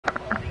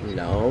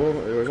No,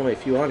 there was only a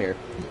few on here.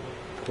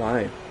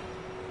 Why?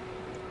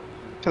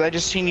 Because I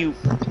just seen you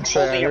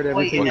Sure, I holding heard a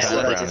plate everything and you it said.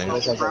 looked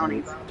like it's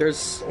Brownies. brownies. There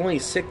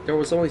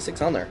was only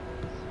 6 on there.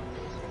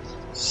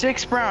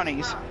 6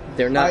 brownies.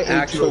 They're not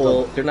I ate 2 of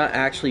them. they're not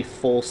actually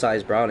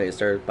full-size brownies,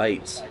 they're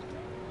bites.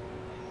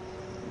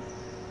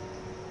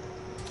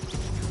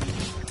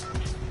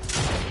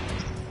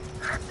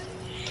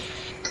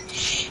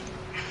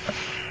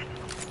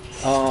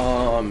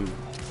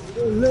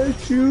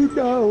 Let you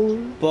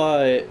down.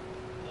 But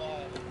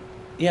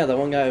yeah, the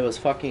one guy was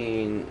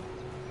fucking.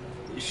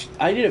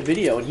 I did a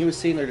video and he was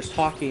sitting there just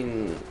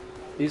talking.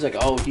 He's like,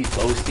 "Oh, he's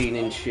boasting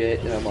and shit,"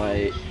 and I'm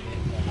like,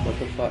 "What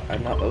the fuck?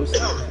 I'm not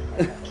boasting."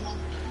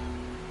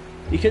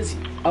 Because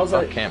I was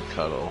like, Camp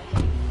Cuddle.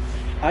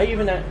 he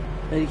even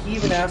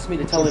asked me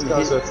to tell him.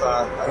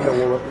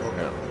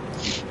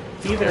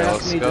 He even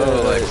asked me go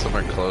to like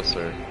somewhere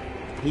closer.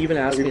 He even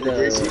asked me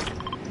to.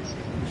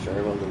 Sure,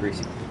 I won't go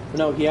greasy.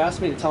 No, he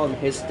asked me to tell him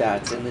his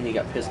stats, and then he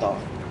got pissed off.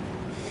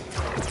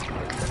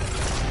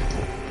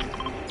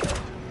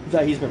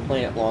 That he's been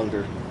playing it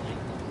longer,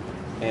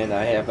 and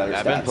I have better stats.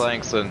 I've been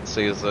playing since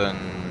season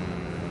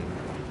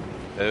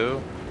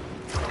 2,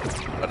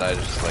 but I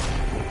just like,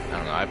 I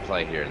don't know, I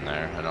play here and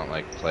there. I don't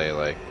like play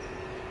like...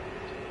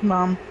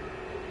 Mom.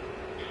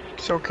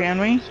 So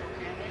can we?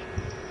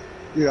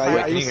 Yeah,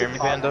 Wait, can you hear me,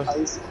 Panda?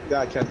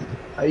 Yeah, I can.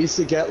 I used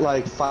to get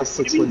like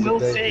 5-6 wins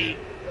a day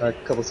a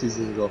couple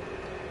seasons ago.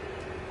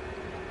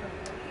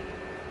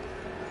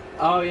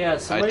 Oh yeah, I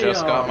somebody.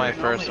 just got my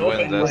first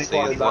win this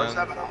season,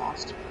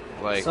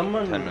 like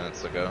Someone, 10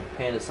 minutes ago.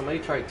 Panda, somebody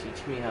tried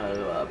teaching me how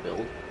to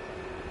build.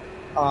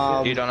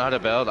 You don't know how to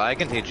build? I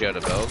can teach you how to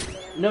build.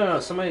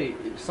 No, somebody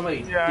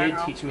Yeah, did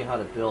teach me how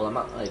to build. I'm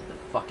not like the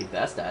fucking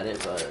best at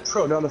it, but.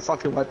 Bro, another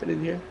fucking weapon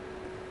in here.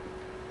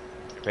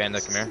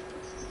 Panda, come here.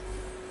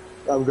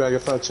 I'm going to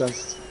get a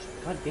chest.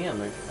 God damn,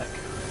 Here,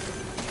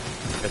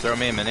 throw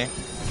me a mini.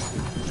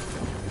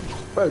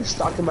 Bro, you're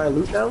stocking my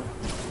loot now?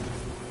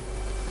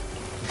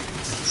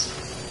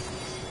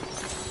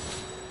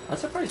 I'm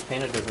surprised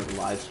Panda doesn't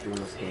live stream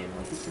this game.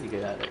 Like, he's pretty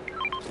good at it.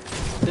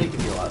 I think it could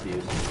be a lot of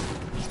views.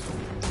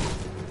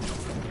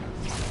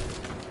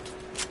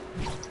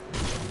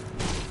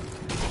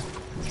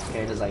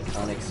 Panda's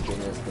iconic skin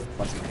is the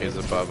fucking. He's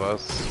above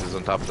us. He's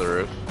on top of the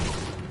roof.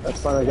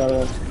 That's fine, I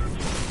gotta...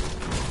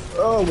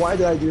 Oh, why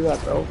did I do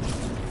that, bro?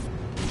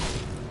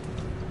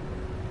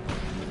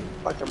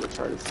 Fuck, I'm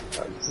retarded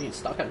sometimes. You get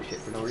stuck on shit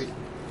for no reason.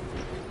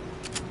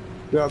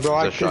 Yeah, bro,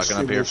 I There's a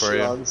shotgun up here for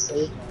you.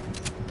 Honestly.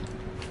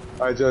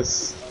 I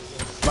just...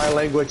 My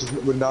language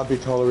would not be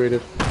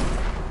tolerated.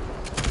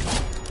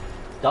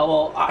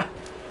 Double. I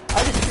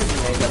just threw the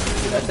name up to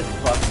you. I said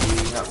fuck you.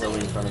 You're not really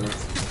in front of me.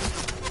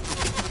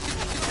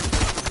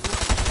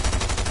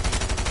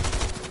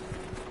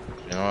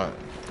 You know what?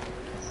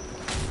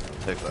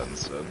 I'll take that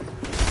instead.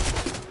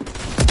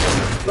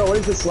 Bro, what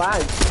is this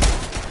lag?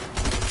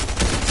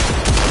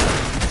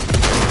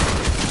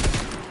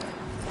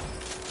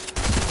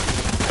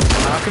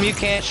 How come you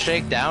can't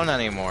shake down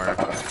anymore? I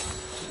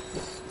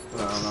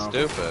don't know.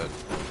 Stupid.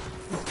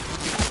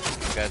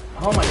 Good.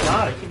 Oh my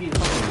god, I keep getting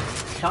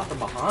fucking shot from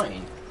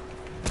behind.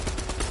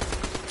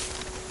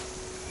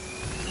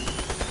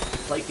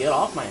 Like, get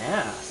off my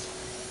ass.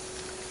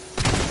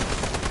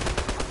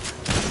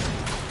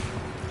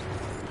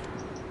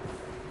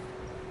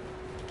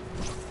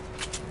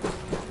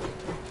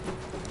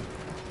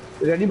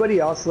 Did anybody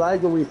else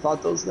lag when we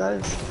fought those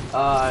guys?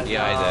 Yeah,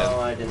 no,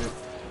 I I didn't.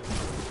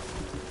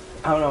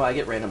 I don't know, I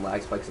get random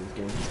lag spikes in this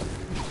game.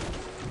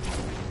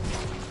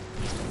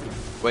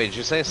 Wait, did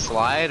you say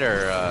slide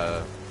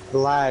or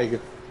Lag.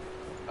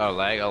 Oh,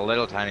 lag a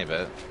little tiny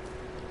bit.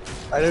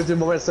 I didn't do the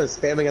moment I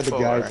started spamming at the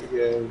 4. guys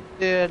again.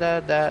 Da da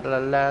da la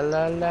la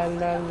la la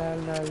la la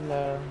la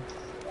la.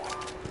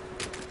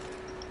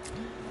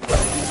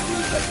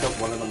 I killed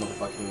one of them with a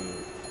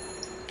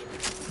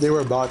fucking. They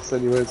were bots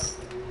anyways.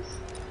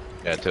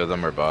 Yeah, 2 of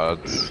them are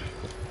bots.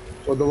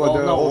 Well, the Well, the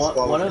no, whole one,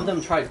 squad one was of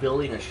them tried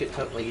building a shit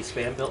ton, like he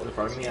spam built in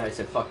front of me. I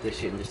said fuck this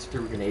shit and just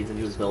threw grenades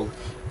into his build.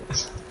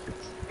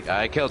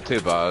 I killed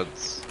 2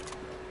 bots.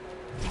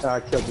 I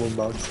killed one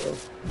bot, so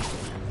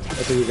I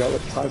think we got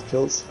like 5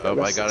 kills. Oh,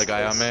 I got a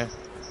guy on me.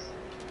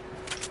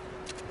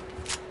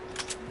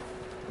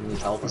 You need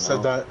help Who or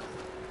said no?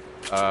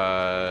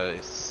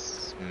 that?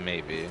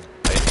 Maybe.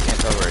 I can't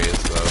tell where he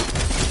is though.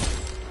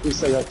 Who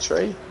said that?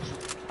 Trey?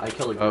 I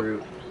killed a Oh.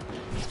 Groot.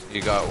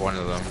 You got one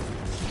of them.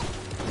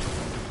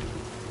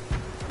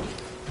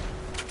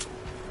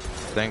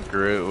 I think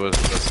Groot was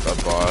just a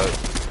bot.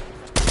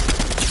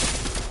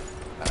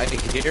 I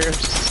hear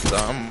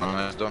some.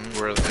 I don't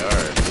know where they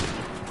are.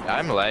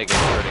 I'm lagging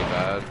pretty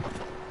bad.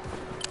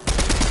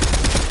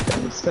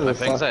 It's kind My of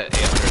thing's fun. at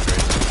 800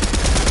 right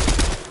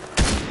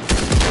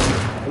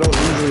I don't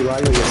usually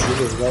lag against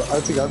humans, but I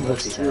think I'm What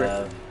just do you too.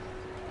 have?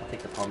 I'll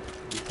take the pump.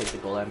 You take the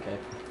gold MK.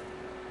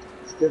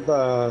 Let's give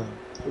a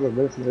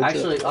minute for the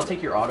Actually, I'll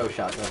take your auto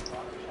shotgun.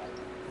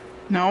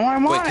 No, I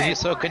now. want. Wait,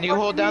 can you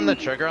hold down the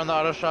trigger on the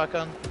auto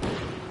shotgun?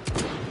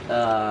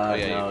 Yeah,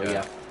 yeah, no, you can.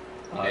 yeah.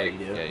 Yeah, You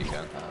do? yeah, you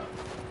can.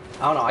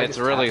 I don't know. I It's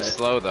just really tap it.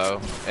 slow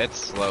though. It's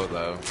slow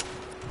though.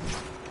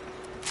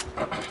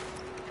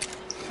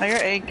 I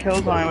got 8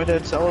 kills on it with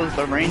it, so was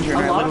the Ranger,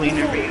 and I literally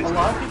never used A it.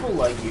 lot of people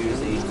like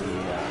using the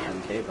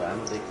MK, but I'm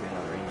a big fan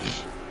of the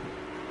Ranger.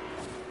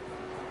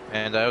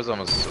 And I was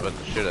almost about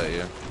to shoot at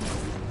you.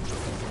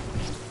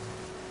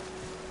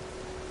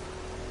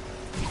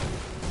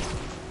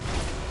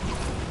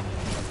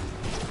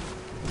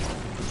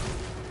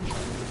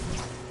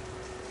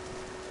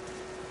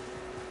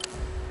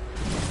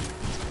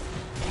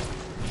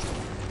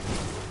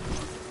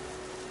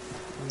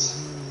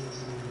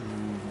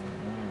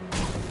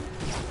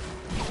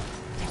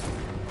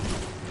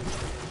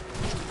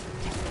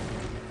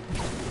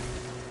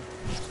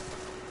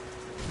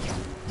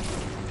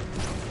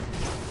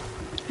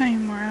 I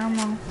need more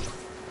ammo.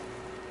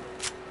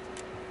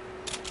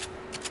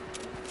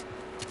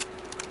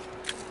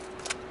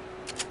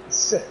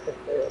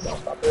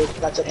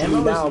 Catch up to Ammo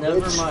me now, is never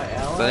bitch. my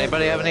ally. Does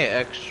anybody have any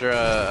extra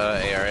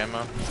AR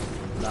ammo?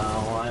 No,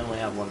 I only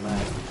have one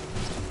mag.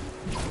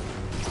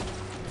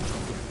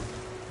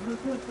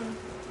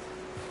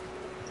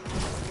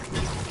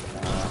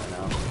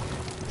 No.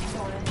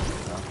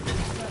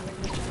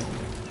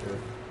 Sure.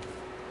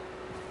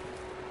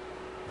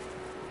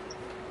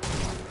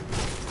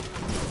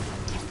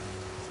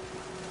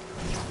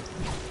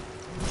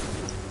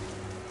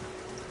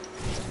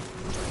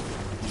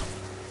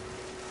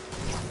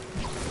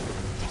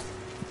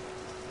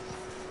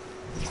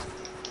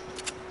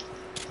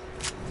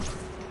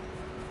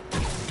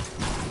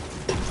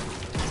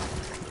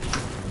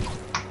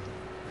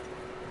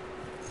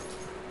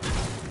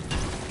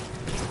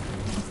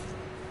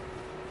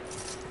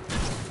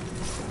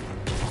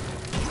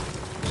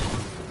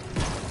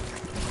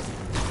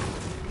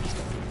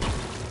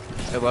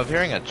 I love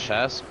hearing a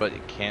chest, but you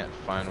can't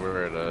find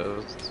where it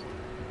is.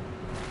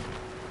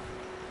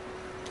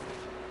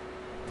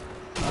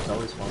 That's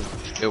always fun.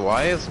 Dude,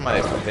 why is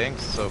my ping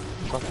so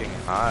fucking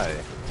high?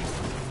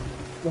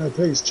 My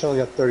ping's chilling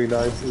at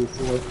 39,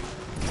 34,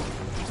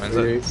 When's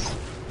 38, it?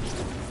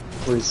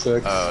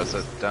 46. Oh, is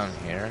it down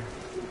here?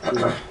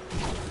 Yeah.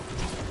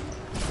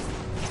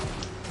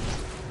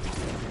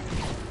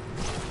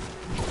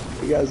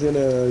 You guys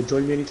gonna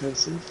join me anytime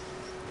soon?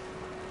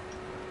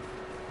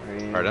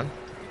 Pardon?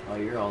 Oh,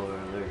 you're all over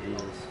there,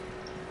 Jesus.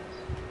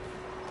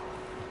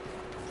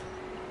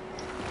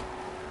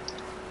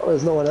 Oh,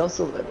 there's no one else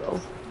over there,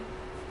 bro.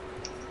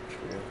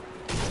 True.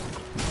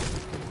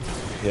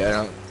 Yeah, I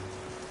don't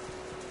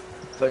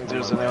think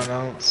there's anyone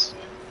else.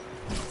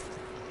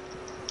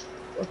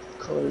 What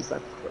color is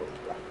that crow?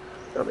 Black.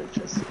 Not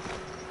interesting.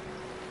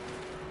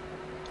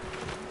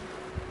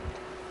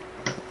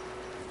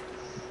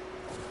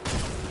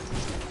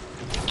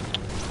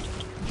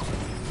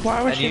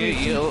 Why would And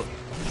she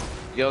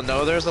you'll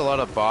know there's a lot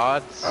of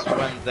bots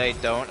when they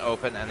don't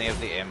open any of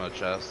the ammo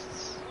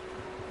chests.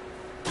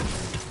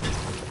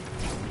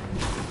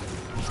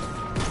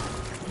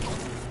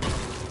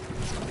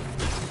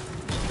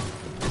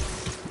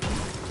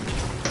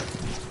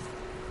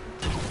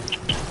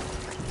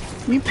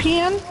 You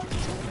peeing?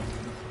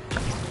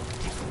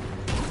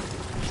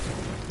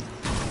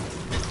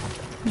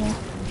 No.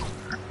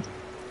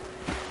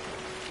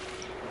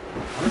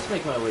 I'm just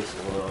making my way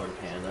slow in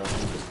Panda. I'm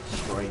just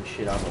destroying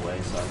shit on the way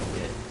so I can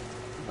get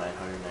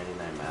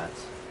 999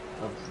 mats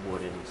of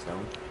wood and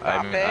stone.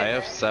 I mean, I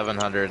have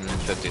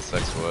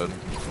 756 wood.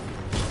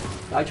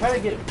 I try to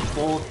get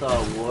both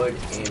wood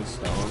and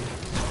stone.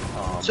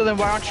 So then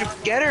why don't you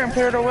get her and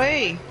put it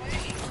away?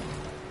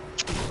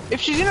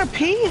 If she's gonna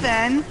pee,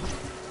 then.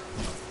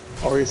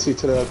 Or you see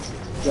to the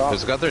drop.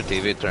 Who's got their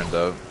TV turned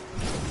up?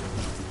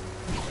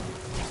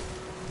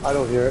 I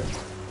don't hear it.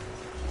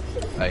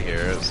 I hear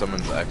it.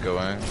 Someone's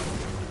echoing.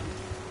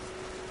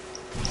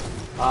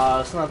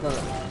 It's not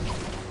that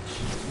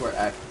we're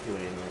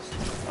activating this.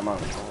 I'm on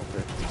the call.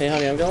 Hey,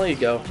 honey, I'm gonna let you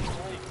go.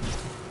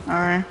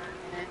 Alright.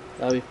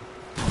 Love you.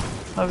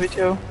 Love you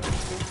too.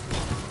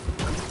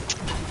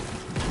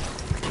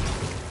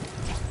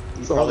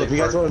 So hold on, if you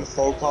guys want to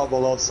phone call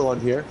below someone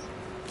here.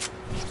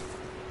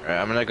 Alright,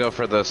 I'm gonna go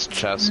for this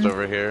chest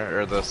over here.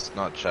 Or this,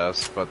 not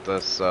chest, but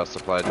this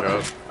supply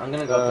drop. I'm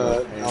gonna go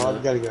through it. No,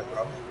 I'm getting it,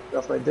 bro. Get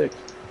off my dick.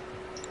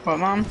 What,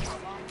 Mom?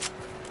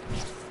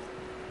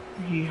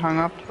 He hung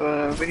up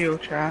the video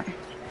chat.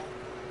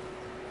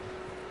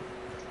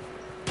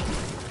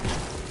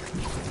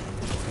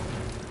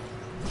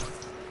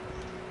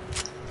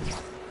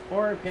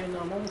 Alright, Panda,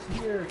 I'm almost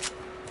here.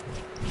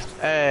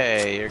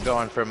 Hey, you're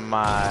going for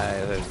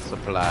my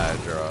supply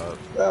drop.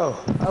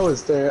 Oh, I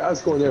was there. I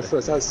was going there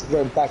first. I was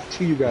going back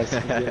to you guys.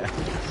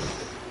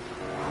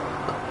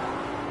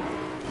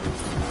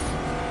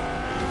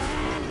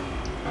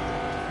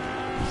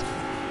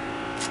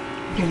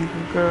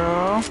 Good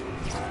girl.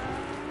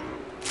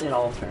 In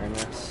all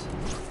fairness,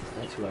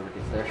 that's whoever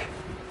gets there.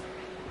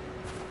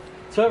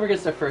 So whoever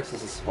gets there first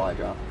is a supply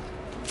drop.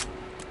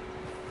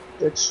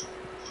 Bitch.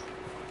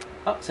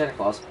 Oh, Santa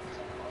Claus.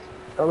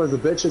 Oh, there's a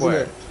bitch, isn't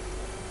Where? it?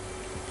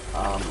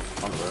 On the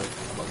road.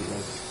 Above you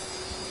guys.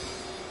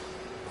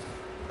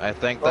 I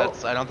think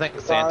that's. I don't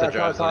think Santa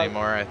drives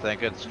anymore. I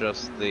think it's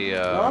just the.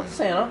 No, it's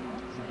Santa.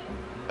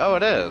 Oh,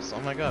 it is. Oh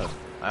my god.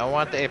 I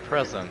want a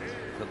present,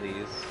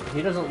 please.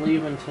 He doesn't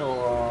leave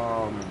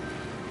until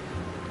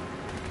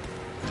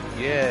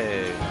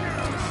Yay.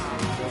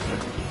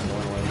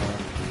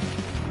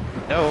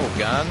 No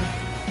gun.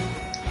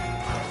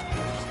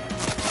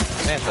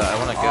 Santa, I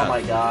want a gun. Oh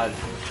my god.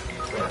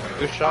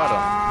 Who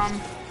shot him?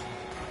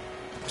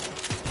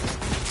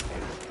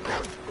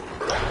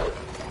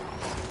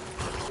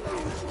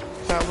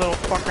 That little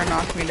fucker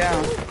knocked me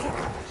down.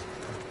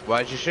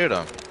 Why'd you shoot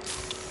him?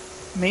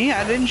 Me?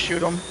 I didn't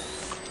shoot him.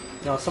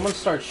 No, someone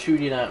started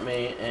shooting at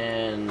me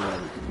and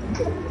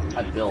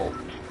I built.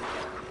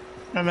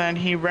 And then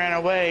he ran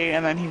away,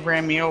 and then he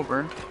ran me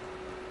over.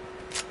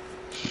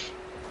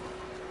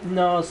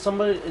 No,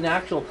 an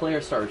actual player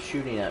started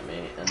shooting at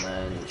me and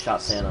then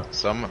shot Santa.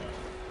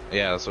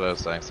 Yeah, that's what I was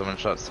saying. Someone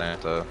shot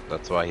Santa.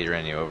 That's why he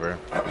ran you over.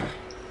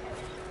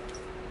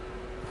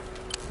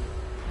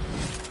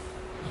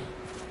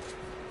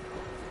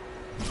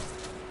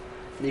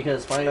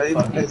 Because my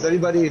Does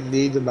anybody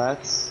need the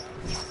mats?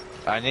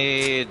 I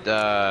need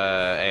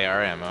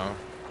AR ammo.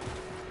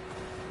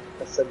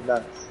 I said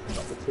mats.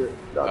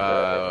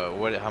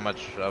 What? How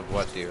much of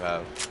what do you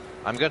have?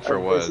 I'm good for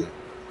wood.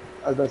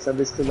 I was about to say, I'm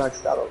basically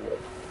maxed out on wood.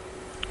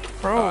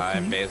 Bro, I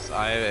have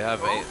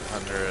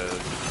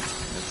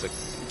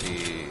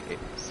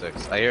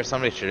 866. I hear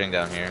somebody shooting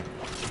down here.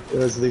 It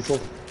was lethal.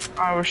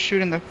 I was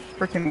shooting the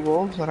freaking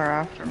wolves that are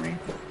after me.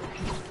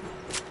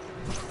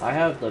 I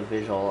have the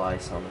visual eye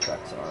sound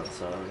effects on,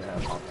 so I'm gonna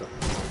have to.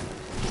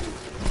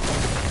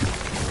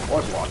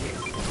 Or blocking.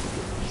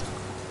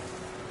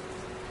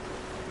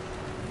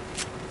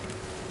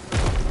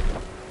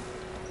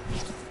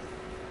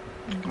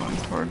 I'm going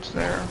towards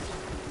there.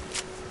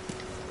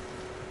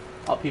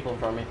 Oh, people in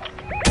front of me.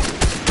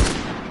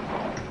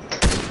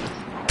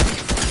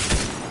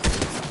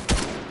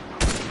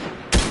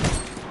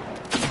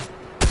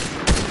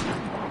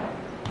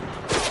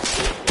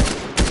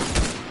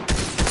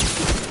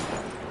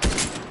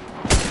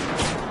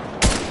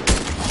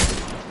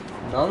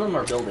 None of them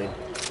are building.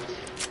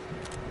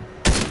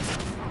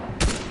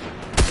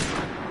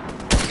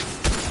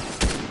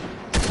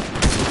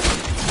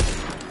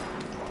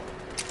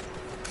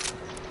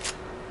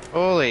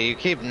 Holy, you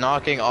keep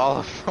knocking all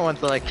of the ones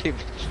that I keep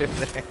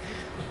shooting.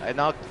 I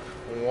knocked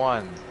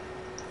one.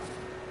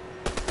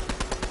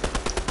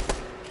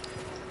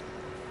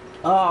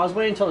 I was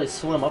waiting until they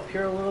swim up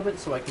here a little bit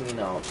so I can,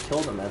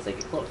 kill them as they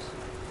get close.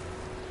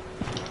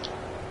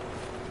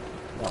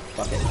 Oh,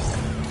 fuck it.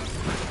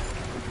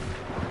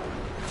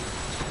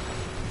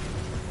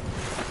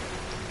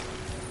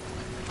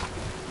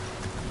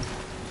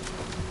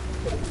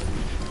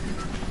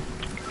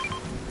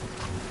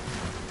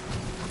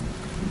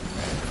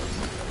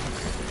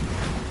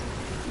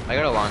 I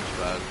got a launch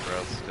pad for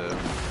us too.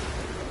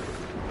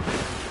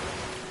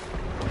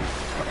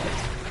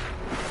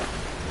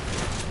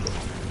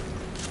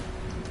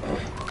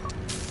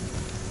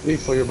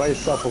 Lethal, you're by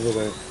yourself over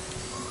there.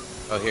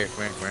 Oh, here,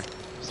 come here.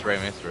 Spray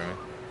me.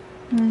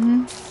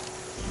 I'm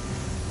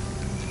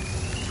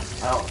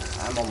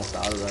almost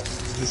out of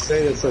this. Just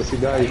say this so if you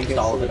die, I you used can't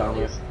all of see it on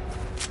you. It's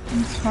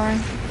fine.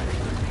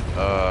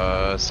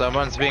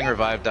 Someone's being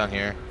revived down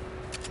here.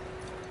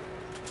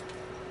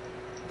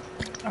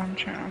 I'm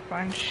trying to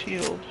find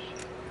shields.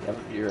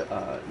 You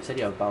said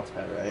you have a bounce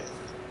pad, right?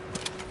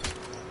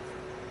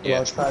 Yeah.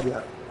 Launch pad,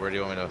 yeah. Where do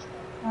you want me to?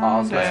 I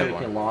was gonna say dead. we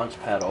can launch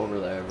pad over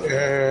there, but...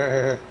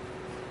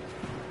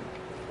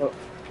 Oh,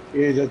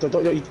 yeah,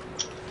 don't.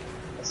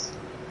 Yes.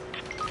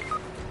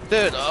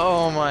 Dude,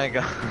 oh my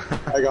god.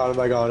 I got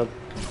him.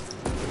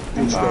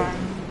 Huge thing.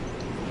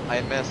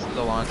 I missed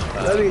the launch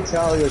pad. Let me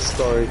tell you a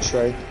story,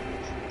 Trey.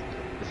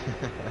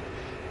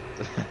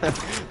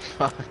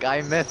 Fuck,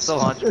 I missed the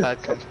launch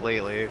pad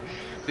completely. Do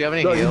you have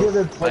any No, heals?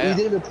 you didn't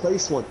even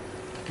place one.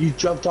 You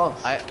jumped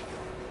off. I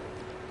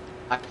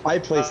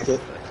placed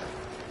it.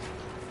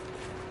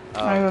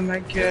 I have a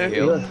med kit.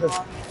 heal?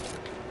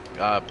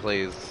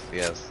 Please,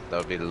 yes, that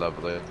would be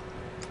lovely.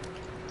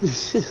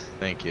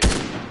 Thank you.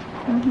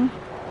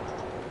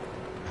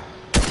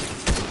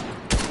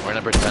 We're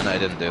gonna pretend I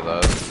didn't do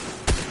that.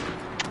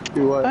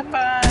 Do what? Bye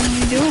bye, what are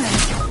you doing?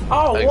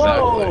 Oh,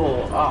 Exactly.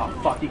 whoa! Oh,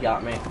 fuck, he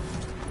got me.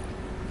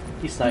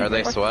 He sniped Are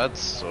they me.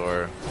 sweats,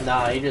 or?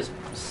 Nah, he just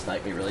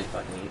sniped me really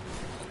fucking...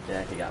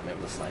 Yeah, he got me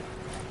with a snipe.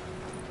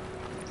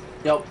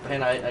 Yep,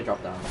 and I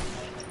dropped down.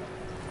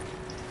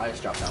 I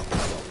just dropped down.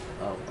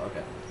 Oh,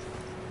 okay.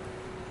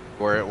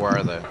 Where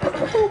are they?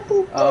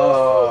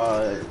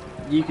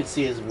 You could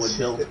see his wood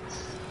build.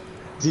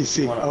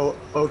 DC. Oh,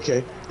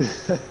 okay.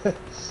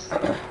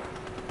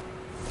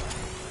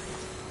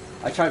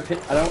 I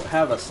don't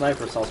have a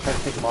sniper, so I was trying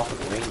to pick him off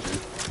with a ranger.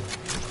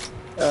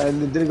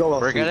 And it didn't go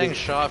well. We're getting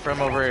shot from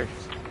over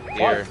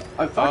here.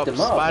 I fucked him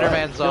up.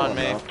 Spider-Man's on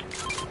me.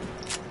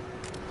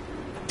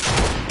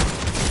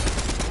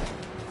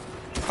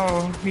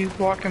 Oh, he's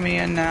blocking me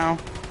in now.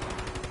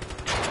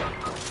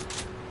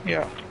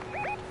 Yeah.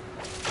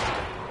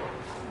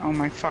 Oh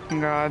my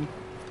fucking god.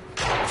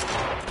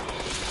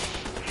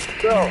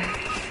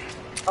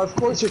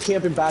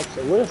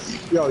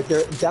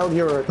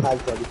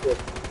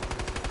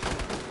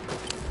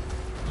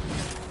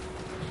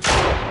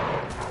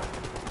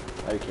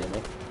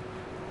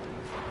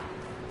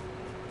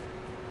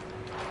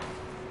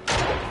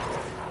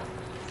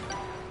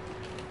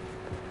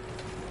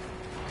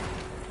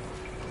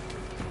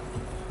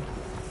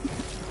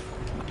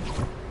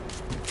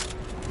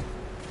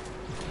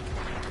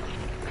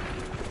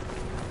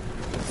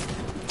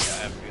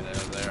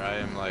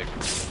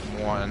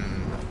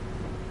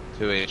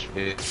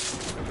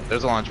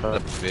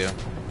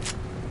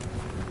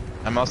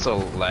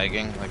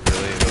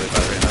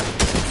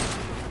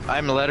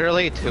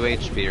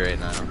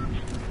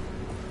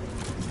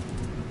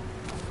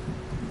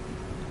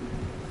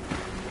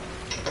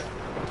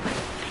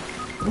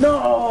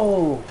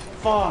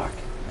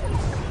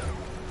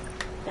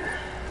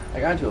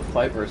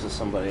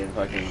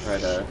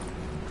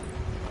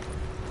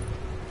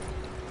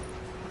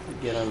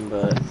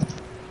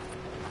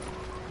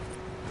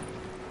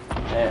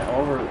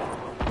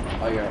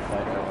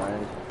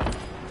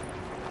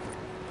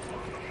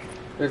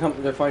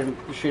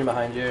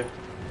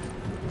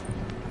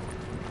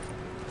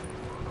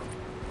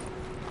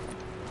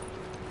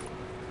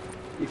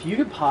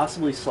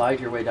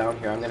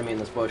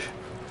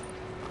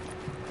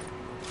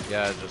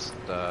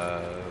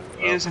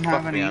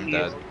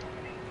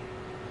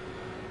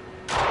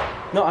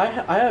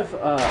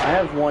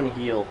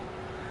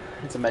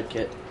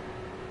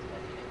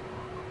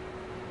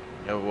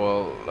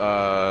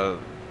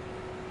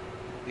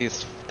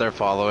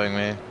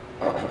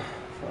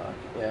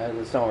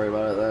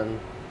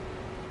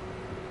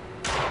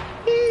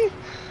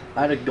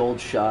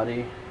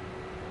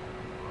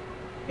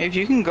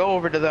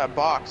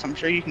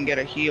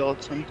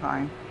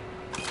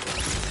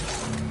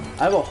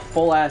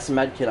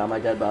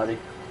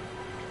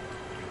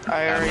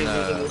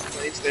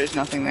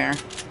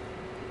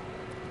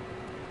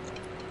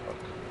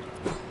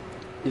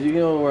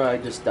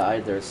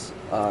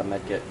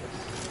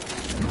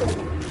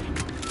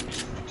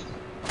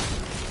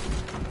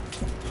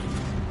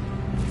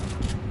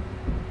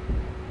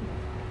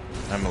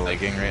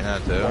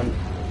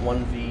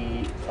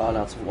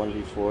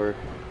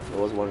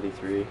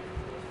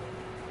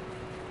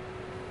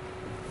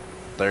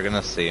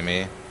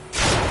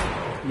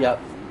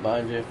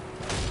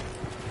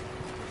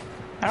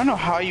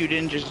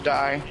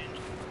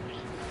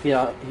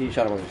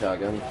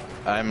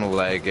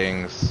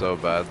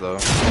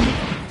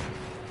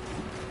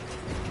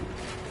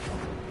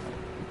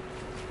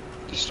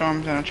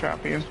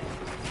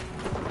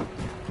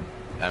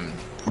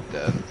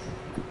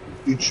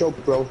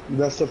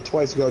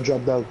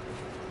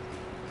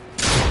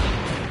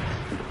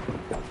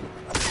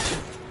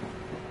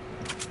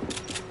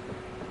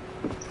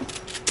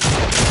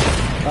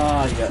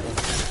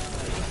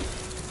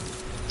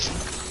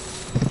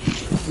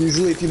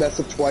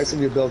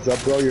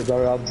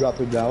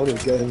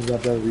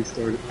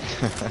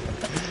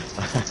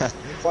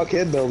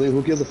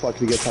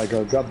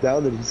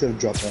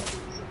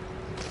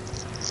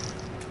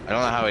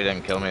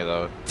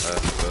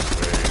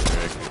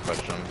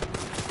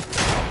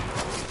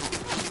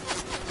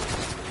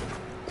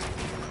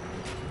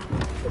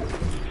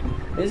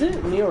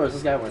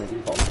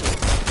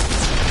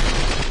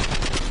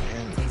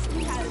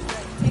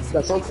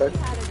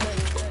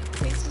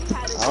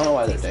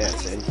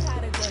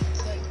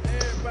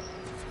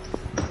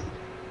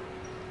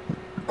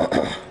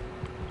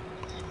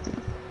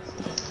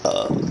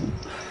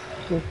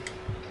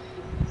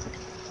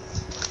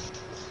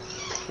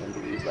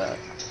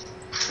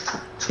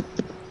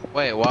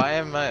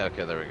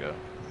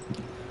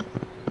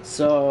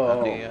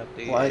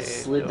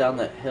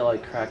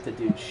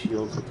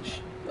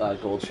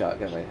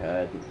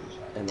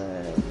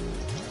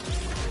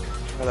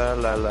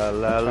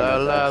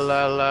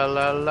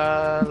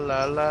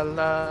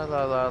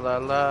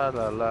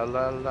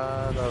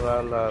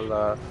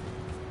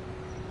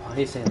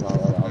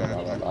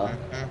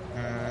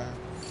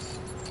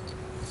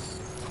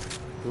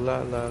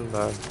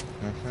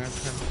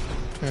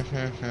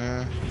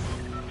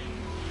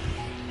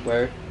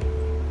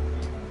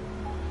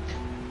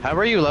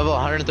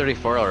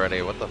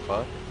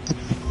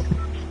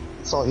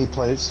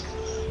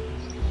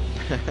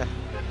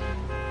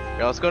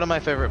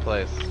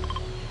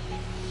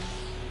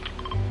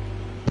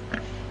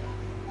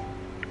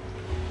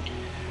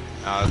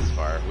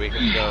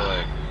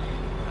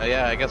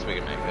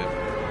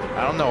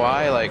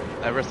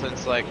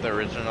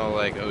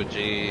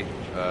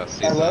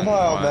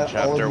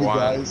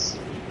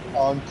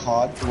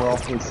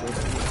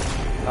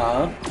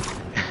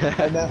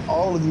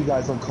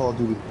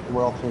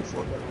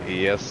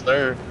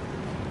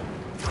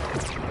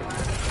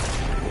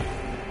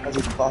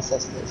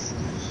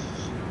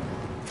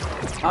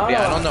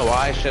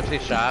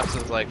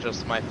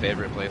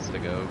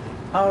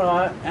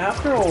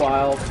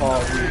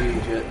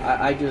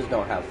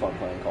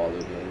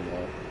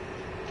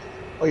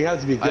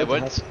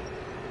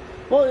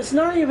 Well, it's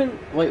not even.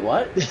 Wait,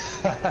 what? Dude,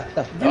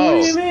 what do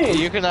you mean?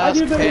 You can ask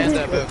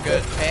Panda about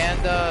good.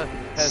 Panda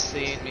has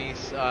seen me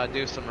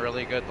do some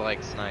really good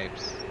like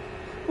snipes.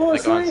 Well,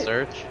 like on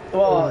search.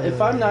 Well, if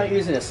I'm not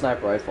using a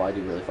sniper rifle, I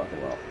do really fucking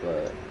well.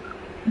 But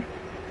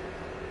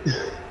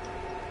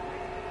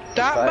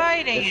stop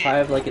biting. If I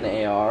have like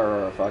an AR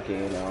or a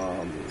fucking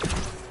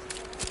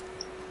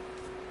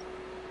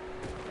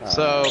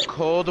So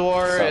Cold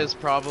War is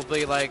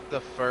probably like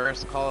the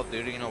first Call of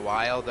Duty in a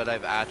while that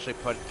I've actually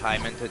put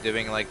time into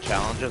doing like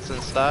challenges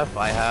and stuff.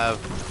 I have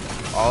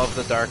all of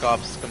the Dark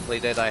Ops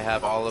completed. I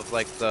have all of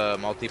like the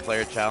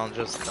multiplayer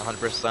challenges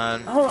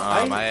 100%.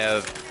 I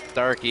have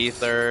Dark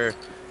Ether.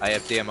 I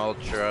have DM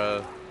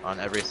Ultra on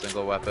every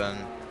single weapon.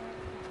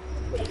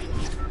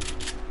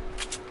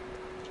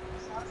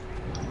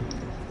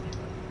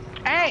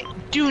 Hey,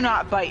 do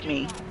not bite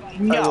me.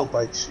 No. I will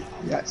bite you.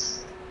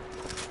 Yes.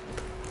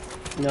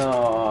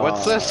 No.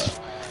 What's this?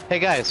 Hey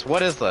guys,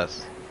 what is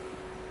this?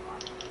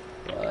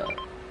 What?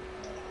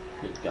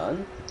 Your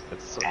gun?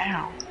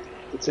 Ow.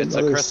 It's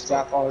a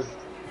crystal.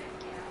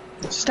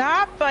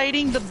 Stop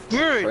biting the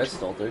bird.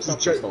 Crystal? There's no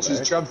crystal there.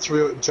 Just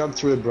jump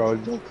through it, bro,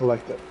 and don't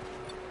collect it.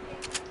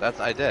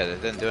 I did.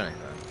 It didn't do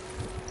anything.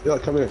 Yeah,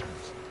 come here.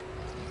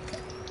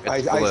 I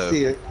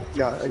see it.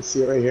 Yeah, I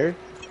see it right here.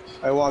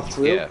 I walk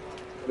through, and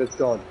it's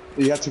gone.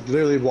 You have to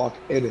literally walk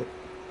in it.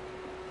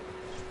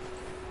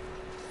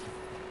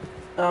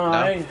 No.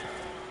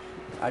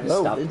 I just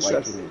stopped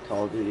liking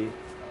Call of Duty.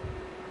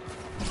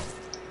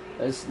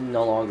 It's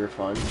no longer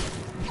fun,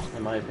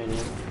 in my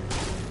opinion.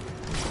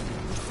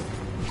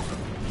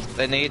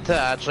 They need to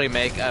actually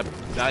make a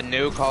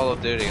new Call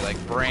of Duty, like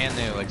brand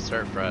new, like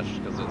start fresh,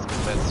 because it's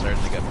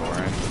starting to get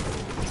boring.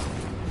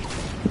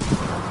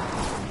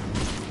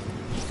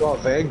 Well,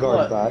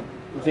 Vanguard's back.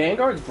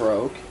 Vanguard's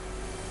broke.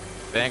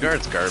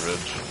 Vanguard's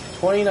garbage.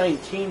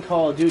 2019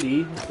 Call of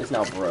Duty is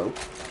now broke.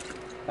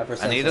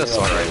 I need a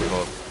assault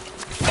rifle.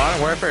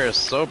 Modern Warfare is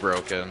so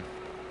broken.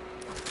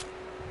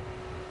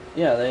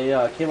 Yeah, they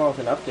came out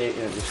with an update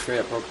and it just straight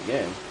up broke the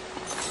game.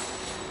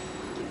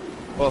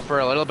 Well, for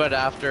a little bit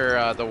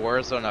after the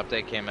Warzone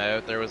update came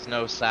out, there was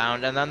no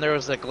sound, and then there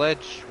was a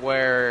glitch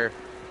where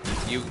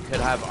you could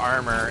have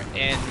armor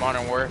in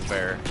Modern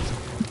Warfare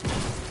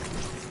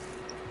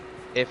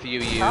if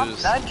you use.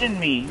 Stop nudging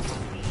me.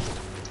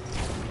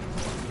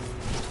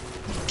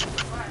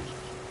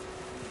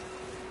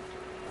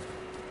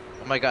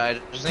 Oh my god,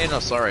 I just need an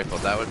assault rifle.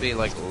 That would be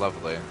like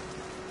lovely.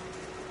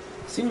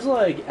 Seems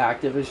like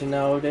Activision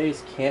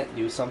nowadays can't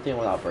do something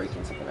without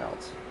breaking something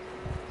else.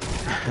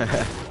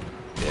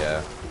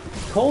 Yeah.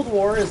 Cold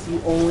War is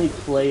the only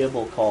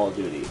playable Call of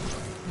Duty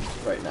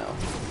right now.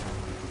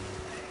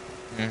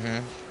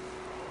 Mm-hmm.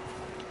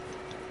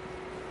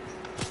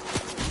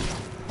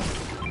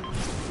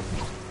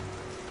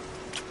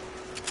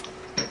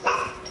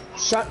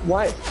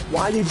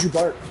 Why did you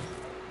bark?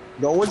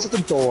 No one's at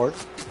the door.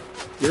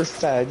 You're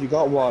fed. You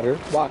got water.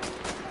 Why?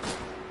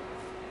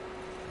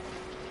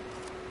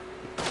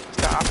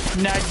 Stop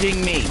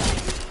nudging me.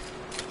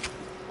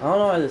 I don't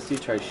know why this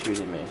dude tried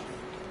shooting me.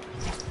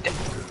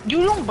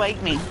 You don't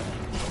bite me.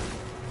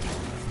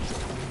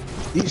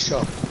 Isha.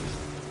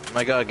 Oh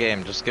my god,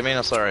 game, just give me an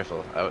assault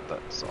rifle.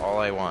 That's all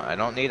I want. I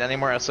don't need any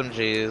more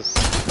SMGs.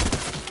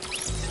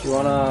 You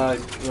wanna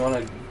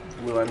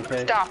blue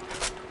MK? Stop.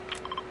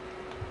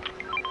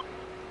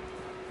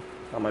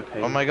 On my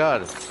page. Oh my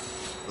god.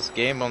 This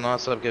game will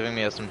not stop giving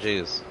me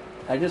SMGs.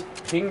 I just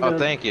pinged Oh,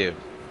 thank you.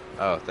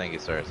 Oh, thank you,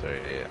 sorry,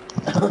 yeah.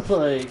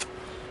 like...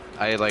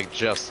 I, like,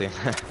 just seen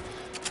that.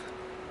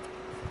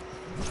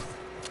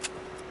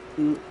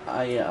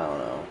 I don't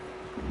know.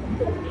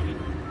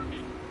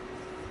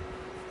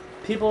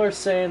 People are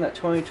saying that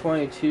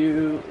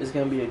 2022 is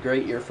going to be a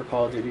great year for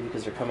Call of Duty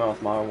because they're coming out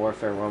with Modern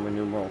Warfare Roman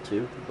numeral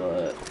 2,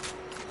 but...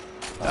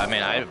 I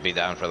mean, I'd be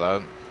down for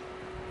that.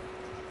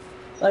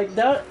 Like,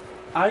 that...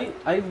 I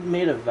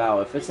made a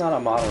vow, if it's not a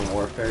Modern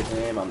Warfare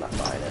game, I'm not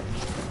buying it.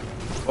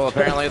 Well,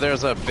 apparently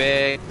there's a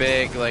big,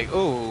 like,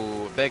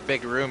 ooh,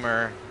 big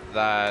rumor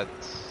that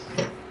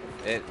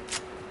it...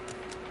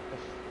 What the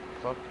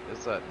fuck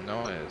is that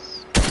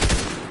noise?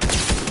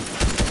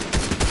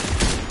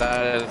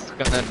 That is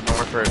gonna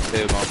Warfare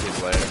 2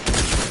 multiplayer.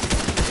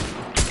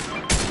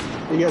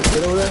 You guys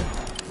good over there?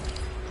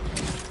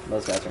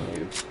 Those guys are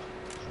noobs.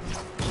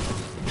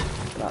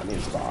 Not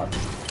noobs, bots.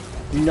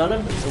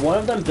 One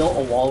of them built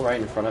a wall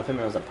right in front of him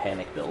and it was a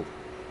panic build.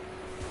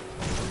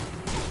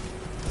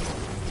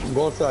 I'm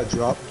going for that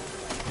drop.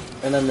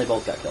 And then they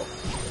both got killed.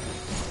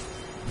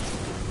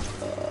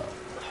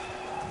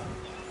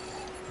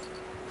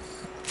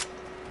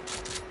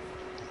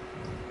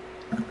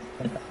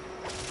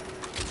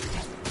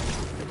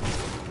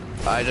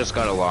 I just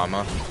got a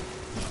llama.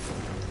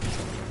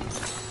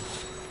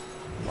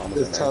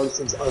 This town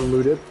seems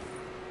unlooted.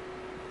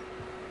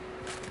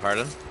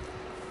 Pardon?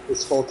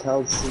 This whole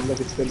town seems like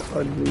it's been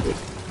unlooted.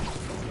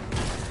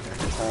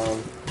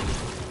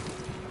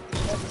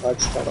 Not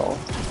touched at all.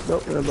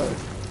 Nope, never mind.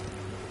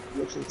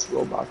 Looks like it's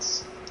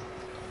robots.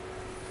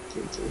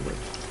 Came through here.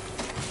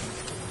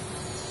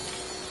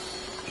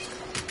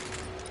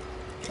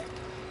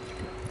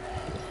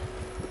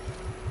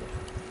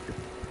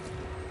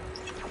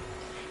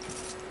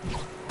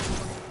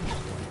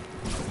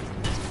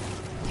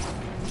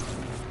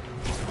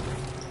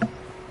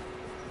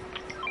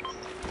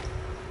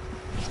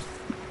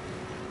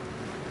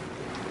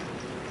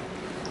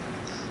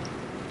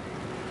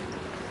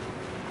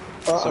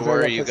 So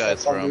where are you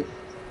guys from?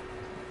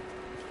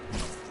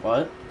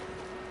 What?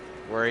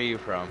 Where are you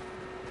from?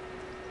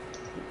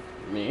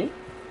 Me?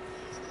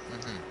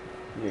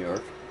 Mm-hmm. New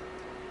York.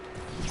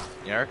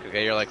 New York?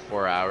 Okay, you're like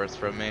 4 hours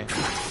from me.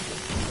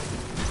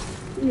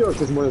 New York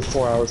is more than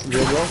 4 hours from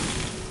here, bro.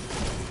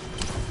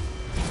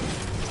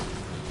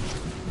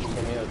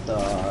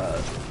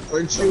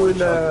 Aren't you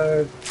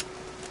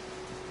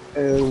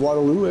in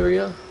Waterloo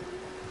area?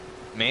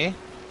 Me?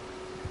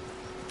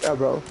 Yeah,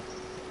 bro.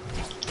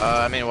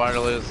 I mean,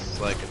 Waterloo's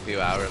like a few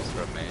hours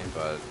from me,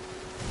 but...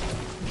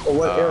 Well,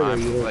 what area are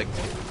I'm you in? like,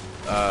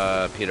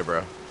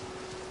 Peterborough.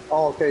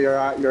 Oh, okay,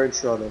 you're in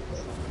Toronto.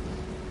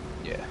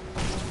 Yeah.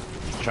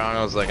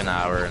 Toronto's like an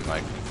hour and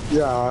like...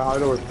 Yeah, I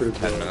know it's pretty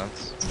 10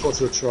 minutes. It's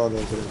closer to Toronto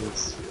than it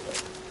is.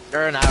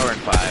 Or an hour and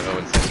 5, I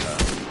would say so.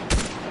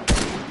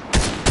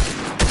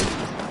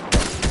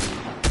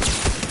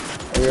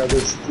 Any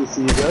others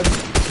PC you good?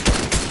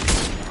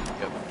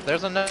 Yep.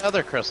 There's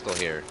another crystal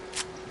here.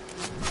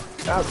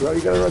 Yeah, bro,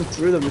 you gotta run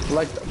through them and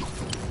collect them.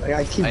 Like,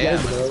 I keep I am,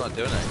 getting but them. it's not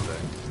doing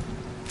anything.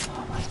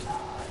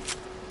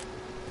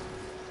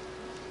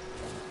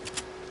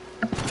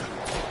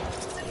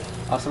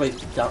 Oh, somebody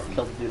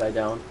killed the dude I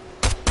downed.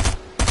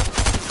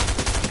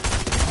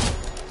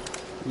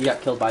 You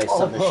got killed by a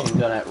submachine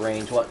gun at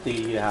range. What do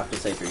you have to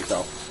say for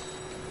yourself?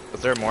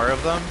 Was there more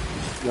of them?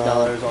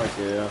 No, there's only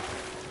 2.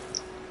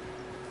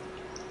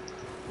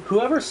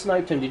 Whoever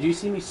sniped him, did you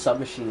see me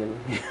submachine him?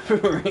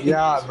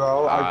 Yeah,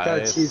 bro. I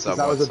got cheese because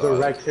that was a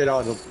direct hit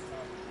on him.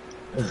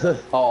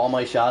 Oh, all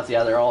my shots?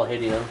 Yeah, they're all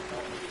hitting him.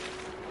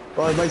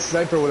 Well, my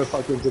sniper would have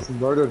fucking just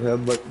murdered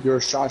him, but your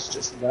shots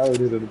just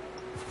validated him.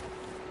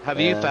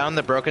 Have you found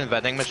the broken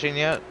vending machine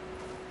yet?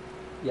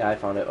 Yeah, I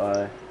found it.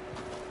 Have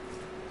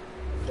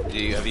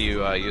you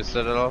used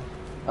it at all?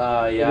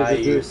 Yeah, I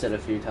used it a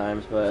few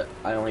times, but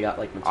I only got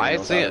like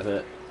materials out of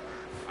it.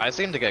 I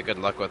seem to get good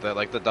luck with it.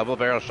 Like the double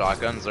barrel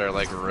shotguns are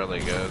like really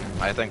good.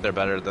 I think they're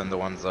better than the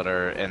ones that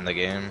are in the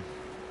game.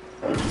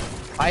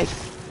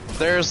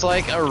 There's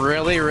like a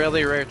really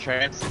rare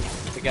chance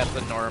to get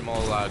the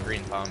normal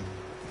green pump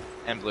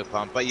and blue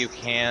pump, but you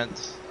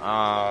can't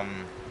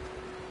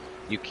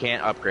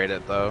upgrade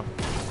it though.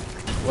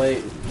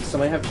 Wait, does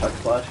somebody have chuck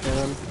flash for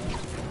them?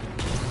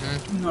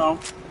 No.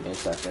 Give me a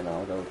second,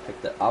 I'll go pick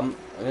that. I'm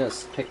gonna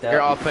pick that. Here,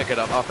 I'll pick it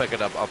up. I'll pick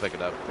it up.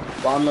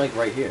 Well, I'm like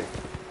right here.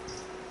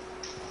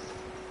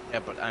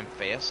 Yeah, but I'm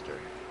faster.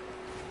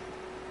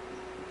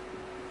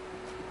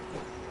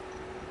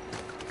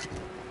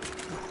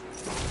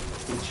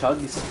 The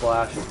chuggy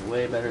splash is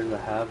way better to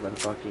have than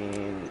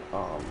fucking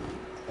a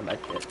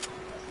medkit.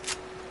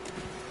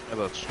 Yeah,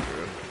 that's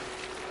true.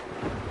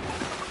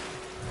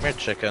 Come here,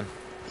 chicken.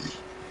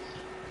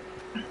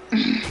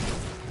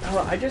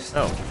 Oh, I just...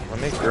 Oh,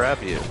 let me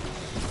grab you.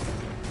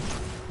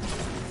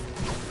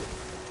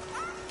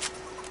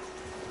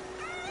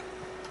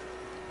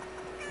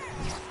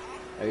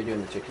 Are you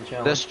doing the chicken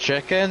challenge? This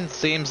chicken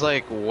seems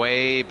like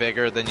way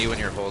bigger than you when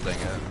you're holding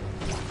it.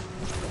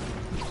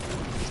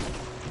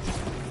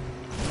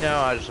 No,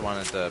 I just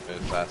wanted to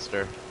move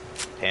faster.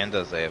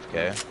 Panda's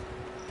AFK.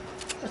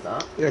 It's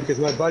not. Yeah, because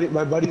my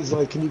buddy's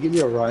like, can you give me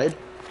a ride?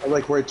 I'm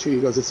like, where to?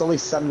 He goes, it's only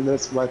 7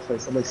 minutes from my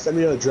place. I'm like, send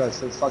me an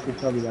address. Let's fucking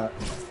tell me that.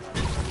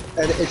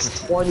 And it's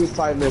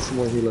 25 minutes from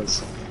where he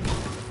lives.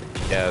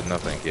 Yeah, no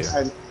thank you.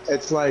 And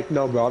it's like,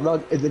 no, bro, I'm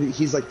not. And then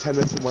he's like 10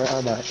 minutes from where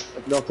I'm at.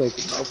 Like, no, thank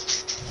you, bro.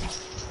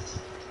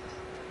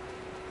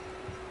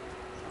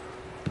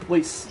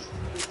 Wait,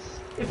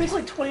 if it's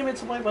like 20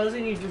 minutes away, why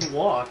doesn't he just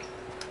walk?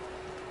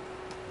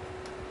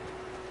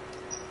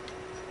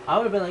 I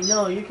would have been like,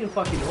 no, you can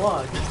fucking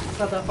walk. It's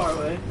not that far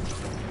away.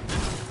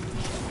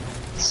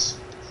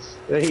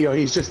 There you go,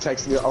 he's just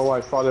texting me, oh, I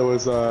thought it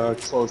was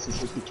close,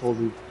 it's like he told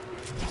me.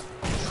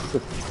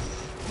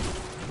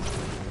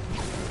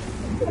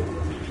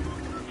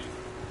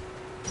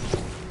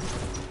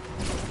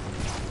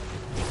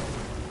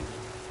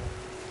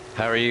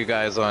 How are you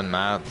guys on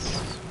mats?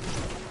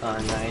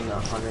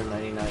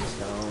 199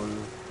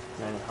 stone,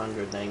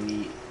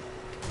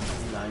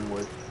 999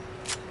 wood.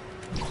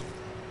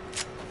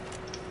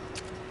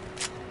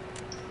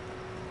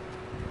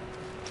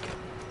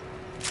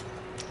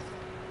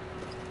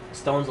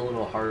 Stone's a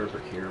little harder to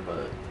procure,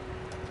 but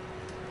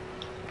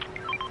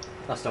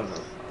not stone,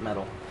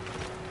 metal.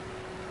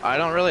 I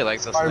don't really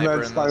like the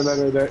sniper in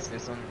this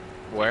season.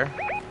 Where?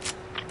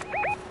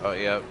 Oh,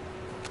 yep.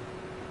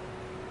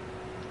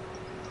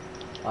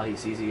 Oh, he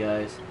sees you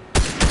guys.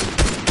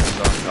 He's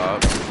on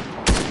top.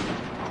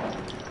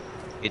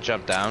 He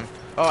jumped down.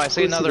 Oh, I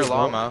see another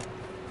llama.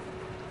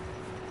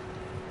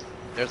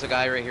 There's a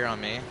guy right here on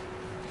me.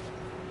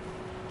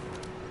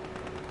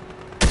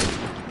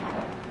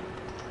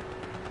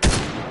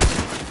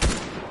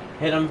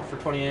 Hit him for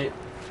 28.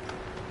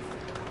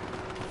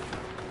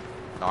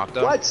 Knocked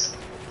him. What?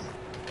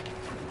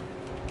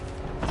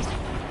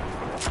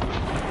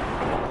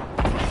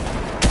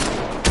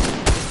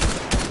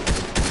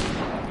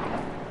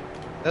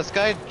 This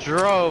guy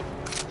drove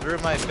through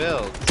my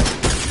build.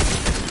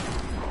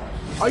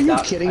 Are you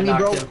kidding me,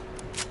 bro? I'm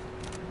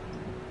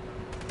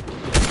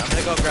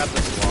gonna go grab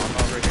this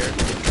llama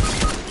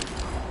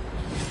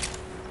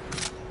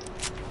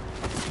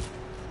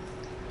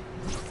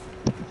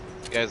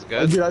You guys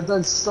good? Dude, I've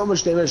done so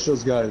much damage to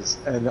those guys,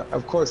 and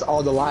of course,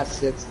 all the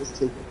last hits is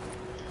taken.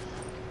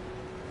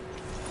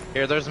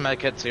 Here, there's med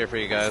kits here for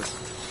you guys.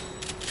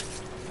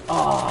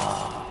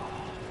 Oh.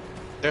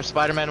 There's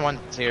Spider-Man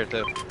ones here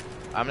too.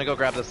 I'm gonna go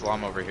grab this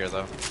llama over here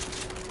though.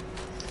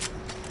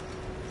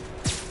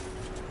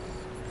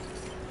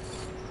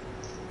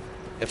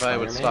 If I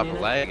would stop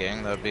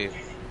lagging, that'd be.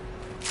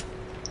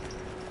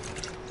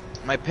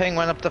 My ping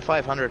went up to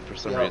 500 for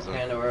some reason.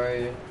 Panda, where are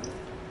you?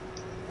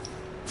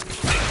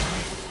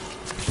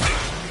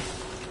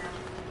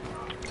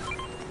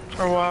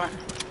 For what?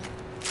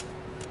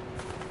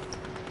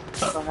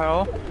 What the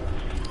hell?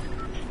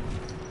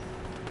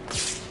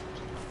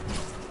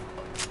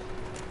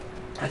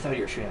 I thought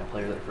you were shooting at a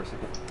player there for a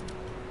second.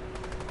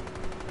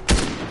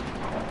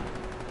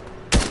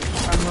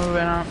 I'm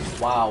moving up.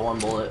 Wow, one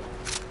bullet.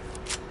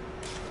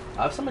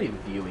 I have somebody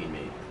viewing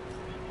me.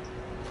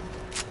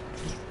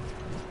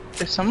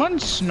 Is someone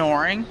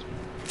snoring?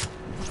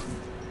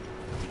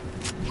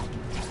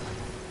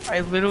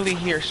 I literally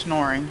hear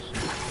snoring.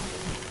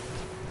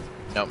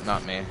 Nope,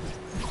 not me.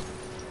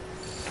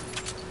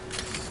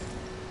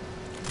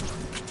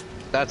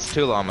 That's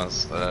 2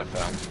 llamas that I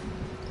found.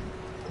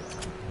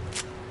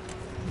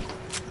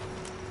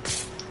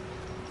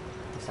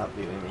 Stop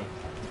viewing me.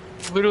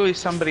 Literally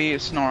somebody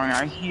is snoring.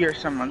 I hear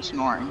someone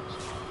snoring.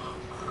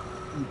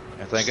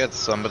 I think it's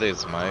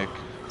somebody's mic.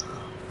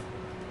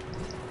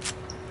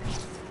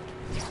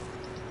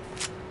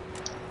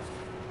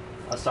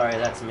 Oh, sorry,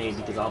 that's me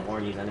because I'll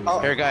warn you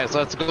enemies. Here, guys,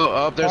 let's go.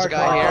 Oh, there's a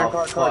guy here.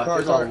 Fuck,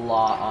 there's a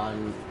lot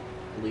on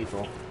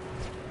lethal.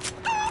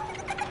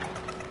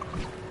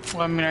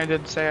 Well, I mean, I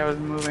did say I was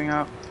moving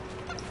up.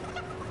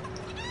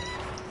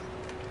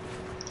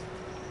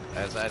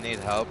 Guys, I need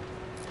help.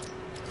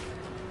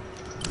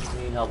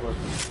 You need help with.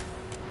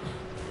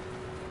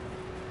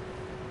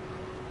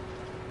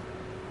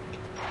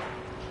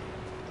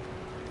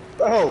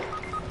 Oh,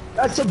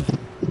 that's a.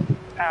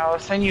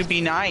 Allison, you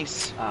be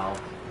nice. Ow.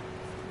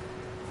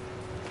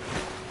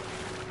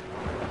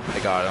 I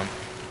got him.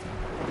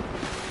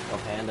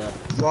 Oh, Panda.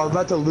 Well, I'm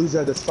about to lose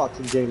at this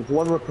fucking game. If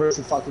one more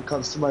person fucking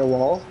comes to my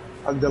wall,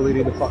 I'm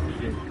deleting the fucking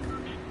game.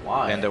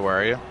 Why? Panda, where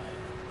are you?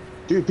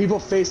 Dude, people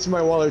face to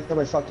my wall every time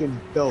I fucking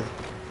build.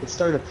 It's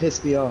starting to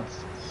piss me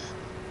off.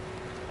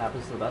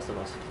 Happens to the best of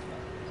us.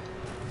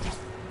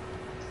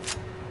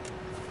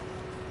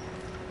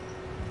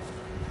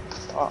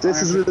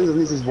 This is really the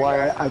reasons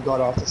why I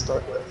got off to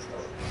start with.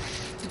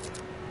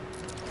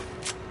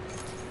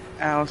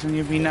 Allison,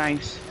 you be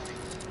nice.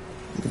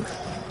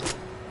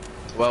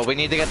 Well, we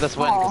need to get this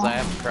win because I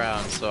have a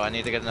crown, so I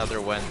need to get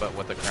another win, but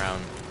with a crown.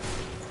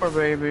 Poor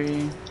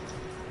baby.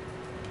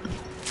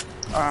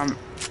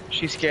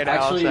 She's scared.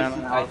 Actually,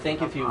 Allison. I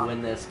think if you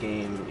win this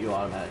game, you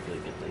automatically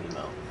get the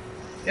emote.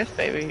 Yes,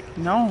 baby.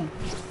 No.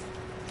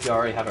 If you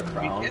already have a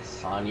crown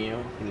on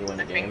you and you win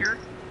a game.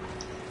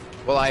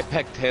 Well, I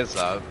picked his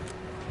up.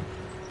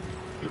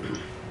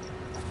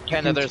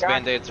 Panda, there's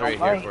band-aids right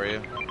here for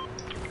you.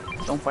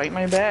 Don't bite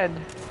my bed.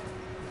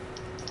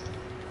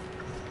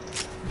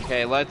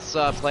 Okay, let's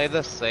play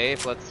this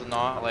safe. Let's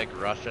not like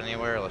rush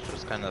anywhere. Let's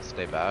just kind of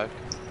stay back.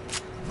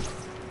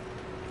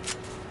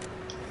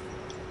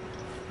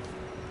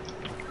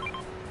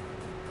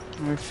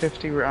 I have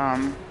 50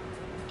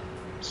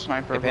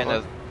 sniper. Hey,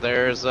 Panda,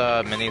 there's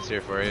minis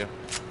here for you.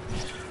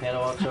 Panda,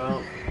 watch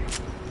out.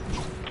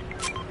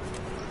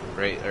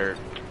 Right,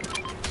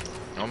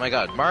 oh my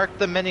god, mark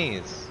the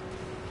minis!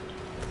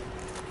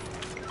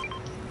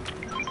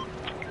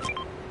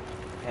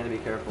 Panda, be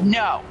careful.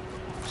 No!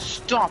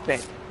 Stop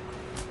it!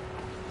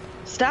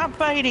 Stop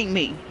biting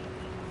me!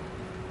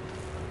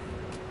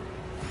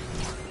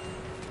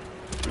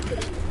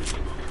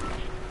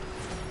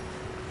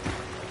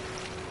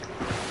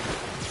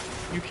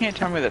 You can't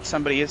tell me that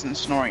somebody isn't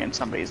snoring in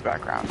somebody's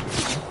background.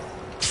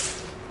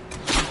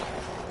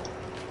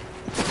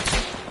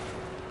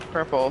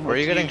 Purple. Where are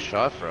you getting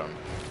shot from?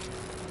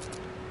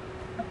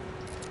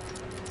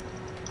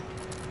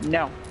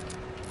 No.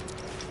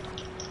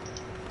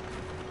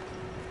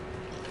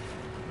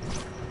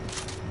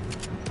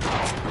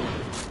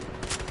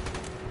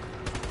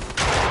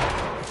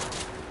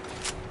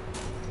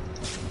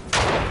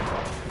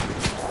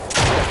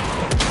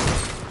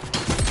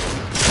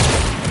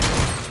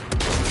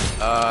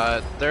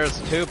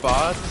 There's 2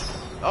 bots.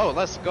 Oh,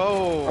 let's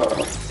go!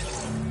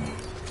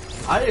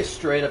 I just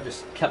straight up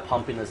just kept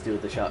pumping this dude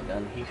with the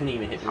shotgun. He couldn't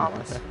even hit me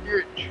once.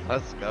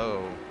 Let's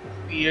go.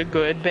 Be a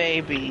good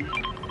baby.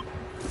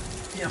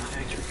 Yeah,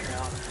 thanks for your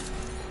help.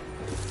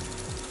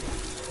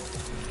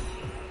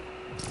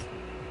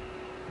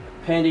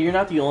 Panda, you're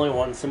not the only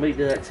one. Somebody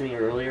did that to me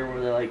earlier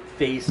where they like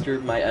phased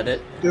through my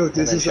edit. Dude,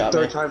 this is the shot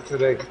third me. time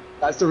today.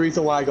 That's the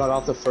reason why I got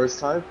off the first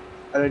time.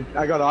 And then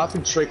I got off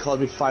and Trey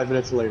called me 5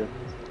 minutes later.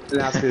 And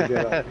asked me to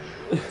get up.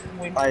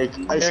 Here,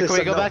 can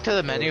we go back to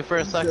the menu for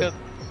a second?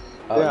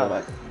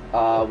 Yeah.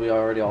 We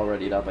already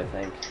up, I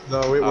think.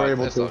 No, we were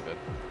able it's to. all good.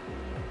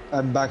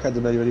 I'm back at the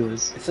menu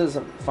anyways. It says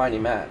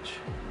finding match.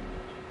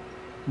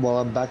 Well,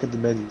 I'm back at the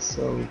menu,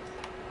 so...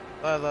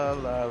 La la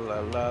la la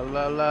la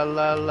la la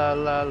la la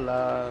la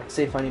la.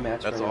 Say funny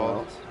match That's for anyone all?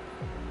 else.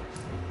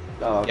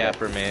 Oh, okay. Yeah,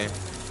 for me.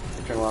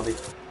 Return lobby.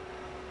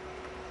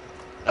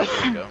 There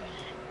we go.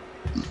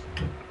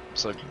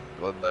 So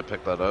glad I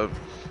picked that up.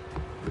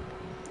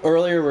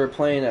 Earlier we were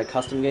playing a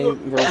custom game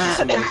versus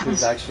someone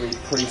who's actually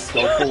pretty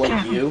skillful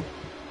like you.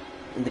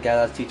 And the guy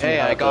that's teaching me Hey,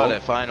 how to I got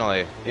build. it finally.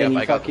 And Yep, he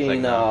I got the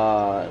thing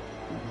now.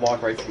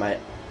 walked right to my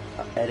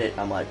edit.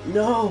 I'm like,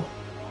 no!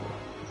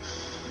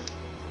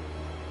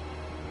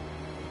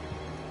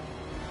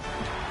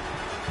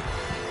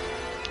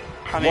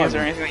 Honey, is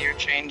there anything that you're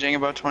changing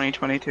about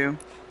 2022?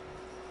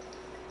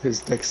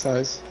 His dick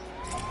size.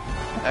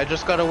 I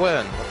just got a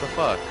win. What the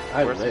fuck?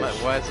 I Where's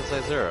wish. why does it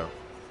say 0?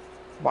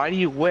 Why do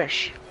you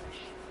wish?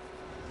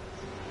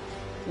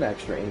 An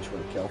extra inch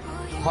would kill.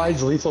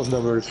 Hides Lethal's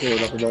number is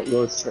going up about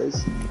Lord's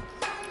trace.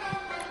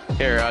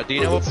 Here, do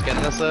you know what skin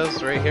this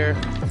is right here?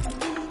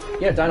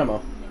 Yeah,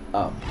 Dynamo.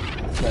 Oh.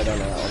 I don't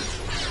know that one.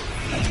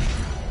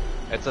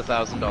 It's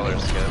 $1,000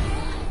 skin.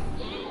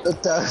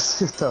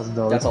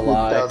 $1,000. That's a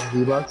lie. 1,000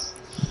 V-Bucks.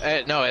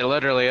 No, it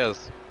literally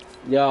is.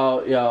 Yo,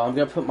 I'm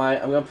gonna put my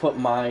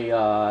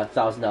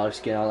 $1,000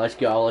 skin on. Let's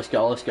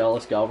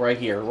go. Right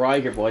here,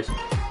 boys.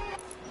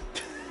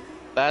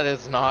 That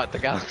is not the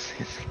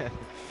Galaxy skin.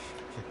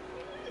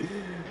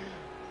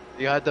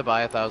 You had to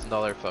buy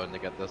 $1,000 phone to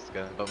get this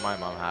skin, but my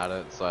mom had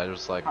it, so I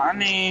was like,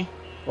 Honey,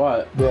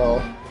 What?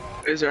 Bro,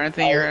 is there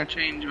anything you're gonna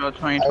change about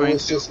I 2022?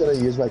 was just gonna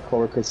use my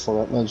coworker's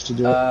Fortnite lunch to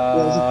do it. Yeah, it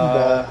wasn't too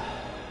bad.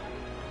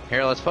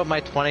 here, let's put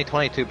my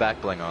 2022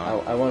 back bling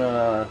on. I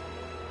wanna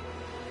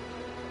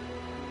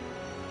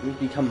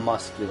become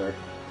muscular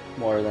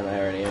more than I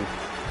already am.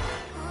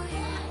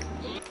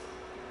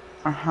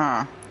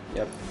 Uh-huh.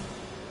 Yep.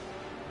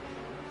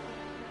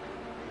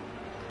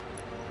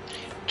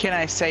 Can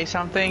I say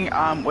something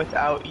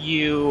without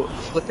you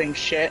flipping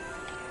shit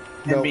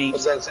and No, being I'm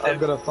sensitive?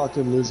 gonna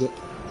fucking lose it.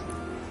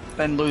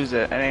 Then lose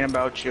it. It ain't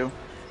about you.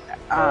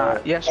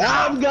 Yes or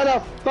I'm no?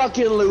 gonna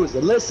fucking lose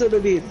it. Listen to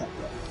me.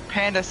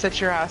 Panda, sit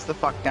your ass the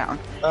fuck down.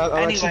 I'm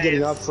actually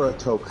getting Anyways, up for a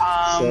toke.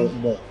 So,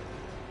 no.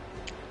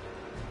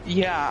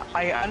 Yeah,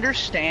 I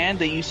understand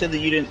that you said that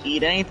you didn't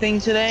eat anything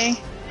today,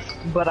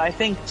 but I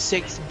think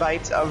 6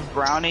 bites of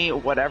brownie,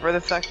 whatever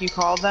the fuck you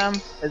call them,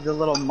 is a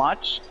little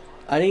much.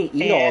 I didn't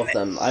eat all of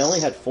them. I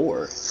only had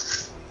 4.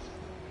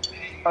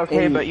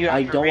 Okay, And but you have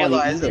I to don't wanna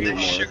realize eat that anymore.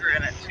 there's sugar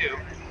in it too.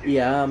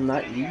 Yeah, I'm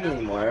not eating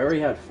anymore. I already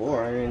had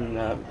 4. I'm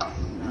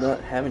not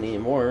having any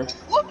more.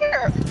 Look at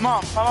her!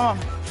 Mom.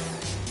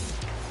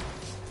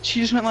 She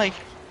just went like,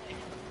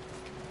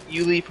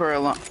 you leave her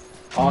alone.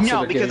 Also, No,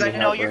 they're because giving I me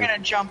know you're heartburn.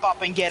 gonna jump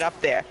up and get up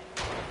there.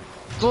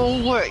 Go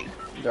away.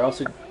 They're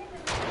also.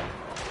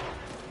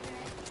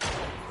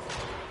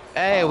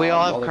 Hey, we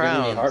all have they're giving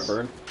me crowns.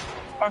 heartburn.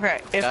 Okay,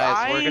 if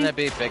Guys, we're gonna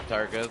be big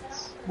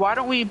targets. why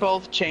don't we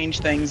both change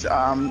things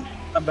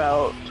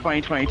about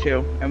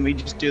 2022 and we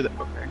just do the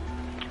okay.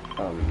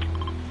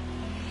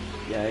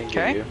 Yeah, I hear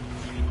Okay. you.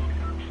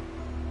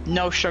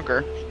 No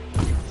sugar.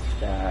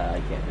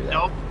 I can't do that.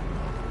 Nope.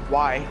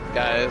 Why?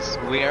 Guys,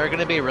 we are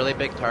gonna be really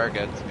big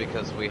targets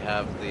because we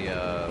have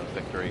the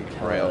victory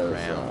rail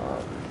Because,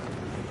 crown.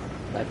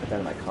 I put that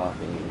in my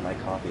coffee. My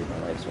coffee is my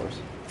life source.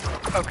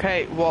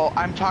 Okay, well,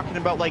 I'm talking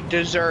about like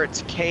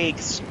desserts,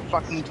 cakes,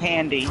 fucking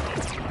candy,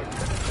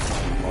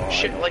 Oh,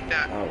 shit like I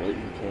that. don't really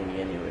eat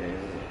candy anyways.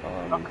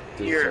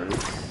 Okay, here.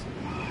 Desserts.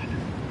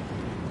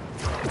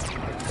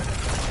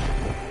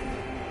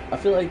 I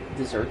feel like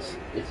desserts,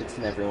 if it's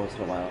an every once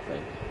in a while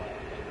thing.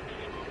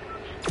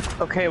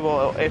 Okay,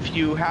 well, if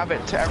you have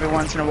it to every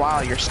once in a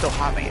while, you're still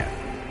having it.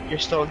 You're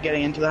still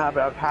getting into the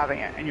habit of having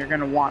it, and you're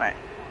gonna want it.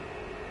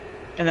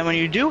 And then when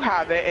you do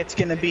have it, it's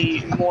gonna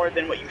be more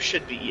than what you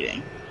should be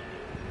eating.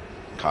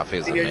 Coffee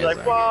is Because amazing. you're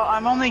like, well,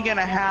 I'm only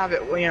gonna have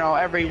it, you know,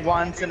 every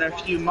once in a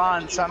few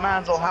months. I might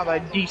as well have a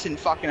decent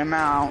fucking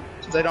amount,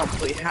 since I don't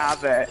really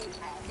have it.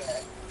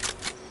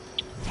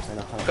 I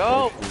know how to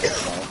Go! finish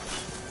myself.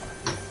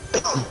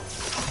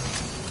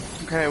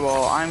 Okay,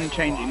 well, I'm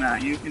changing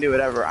that. You can do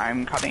whatever.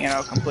 I'm cutting it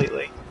out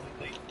completely.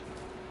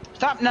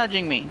 Stop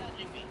nudging me.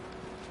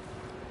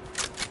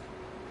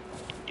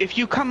 If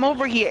you come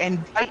over here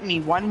and bite me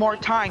one more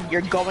time,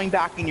 you're going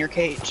back in your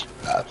cage.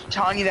 I'm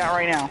telling you that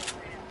right now.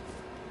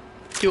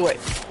 Do it.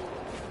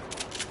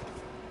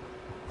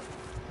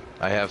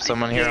 I have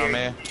someone here on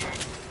me.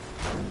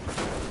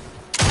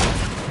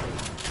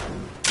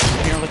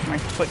 You're gonna lick my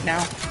foot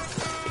now?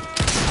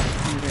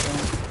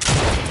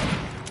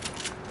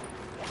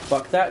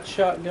 Fuck that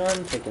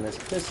shotgun, taking this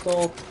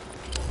pistol.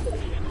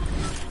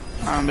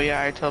 But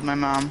yeah, I told my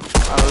mom,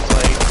 I was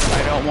like,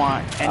 I don't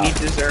want any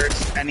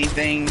desserts,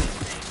 anything,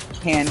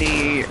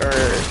 candy, or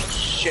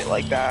shit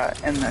like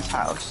that in this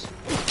house.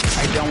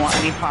 I don't want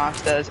any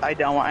pastas, I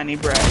don't want any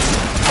bread.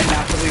 And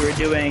that's what we were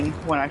doing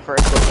when I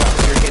first woke up.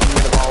 We were getting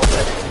rid of all of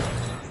it.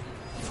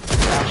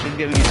 Now she's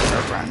giving it to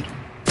her friend.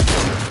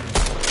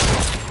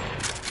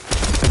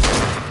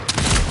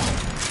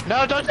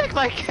 No, don't take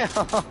my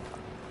kill.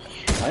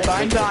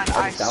 I'm done.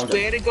 I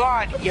swear to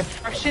God, you're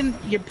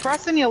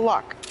pressing your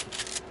luck.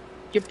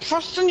 You're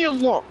pressing your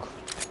luck.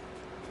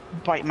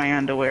 Bite my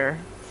underwear.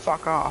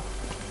 Fuck off.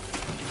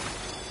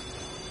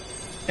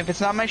 If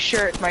it's not my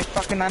shirt, it's my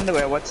fucking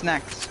underwear. What's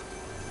next?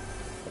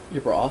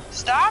 Your bra?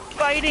 Stop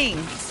biting!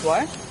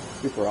 What?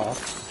 Your bra?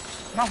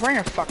 I'm not wearing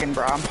a fucking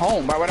bra. I'm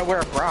home. Why would I wear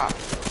a bra?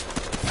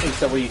 Hey,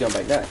 so what are you gonna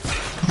bite next?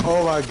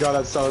 Oh my god,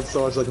 that sounds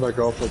so much like my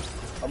girlfriend.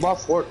 I'm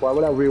off work. Why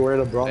would I be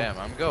wearing a bra? Damn,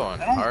 I'm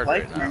going I don't hard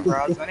like right my now.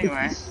 bras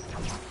anyway.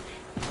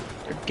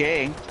 They're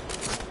gay.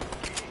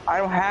 I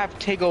don't have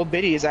tiggle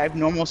bitties. I have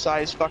normal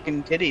sized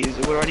fucking titties.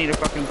 What do I need a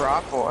fucking bra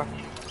for?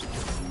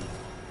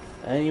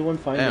 Anyone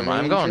find Damn, a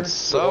I'm ranger? going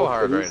so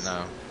hard right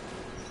now.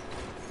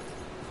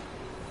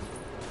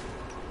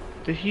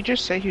 Did he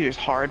just say he was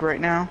hard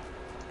right now?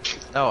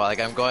 No, like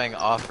I'm going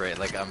off rate.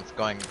 Like I'm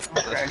going.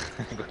 Okay.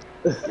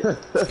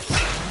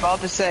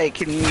 About to say,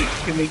 can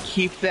we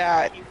keep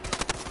that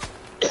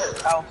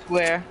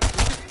elsewhere?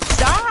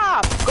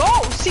 Stop!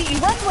 Go! See, you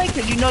run away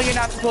because you know you're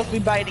not supposed to be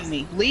biting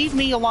me. Leave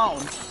me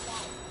alone.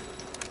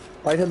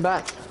 Bite him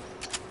back.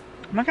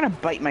 I'm not gonna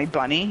bite my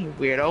bunny, you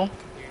weirdo.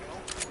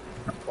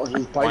 Oh,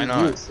 he's biting Why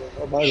not? you. So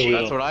I'm biting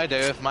That's you. what I do.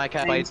 If my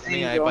cat bites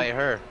me, I bite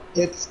her.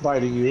 It's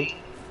biting you.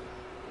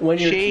 When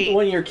She-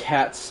 when your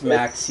cat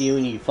smacks you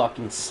and you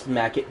fucking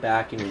smack it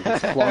back and you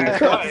just flung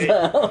across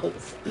the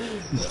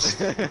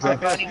house. My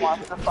bunny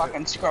wants to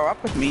fucking screw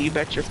up with me. You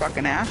bet your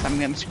fucking ass I'm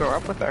gonna screw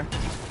up with her.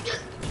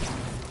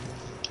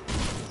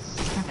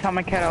 I tell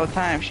my cat all the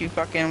time, she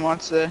fucking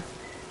wants to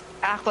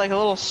act like a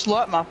little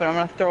slut muffin, I'm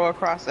gonna throw her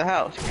across the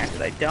house.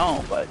 Granted, I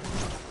don't, but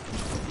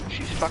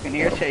she's fucking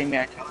irritating me.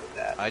 I tell her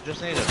that. I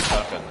just need a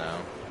shotgun now.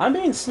 I'm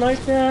being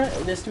sniped at.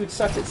 This dude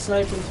sucked at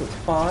sniping, so it's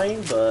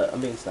fine, but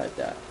I'm being sniped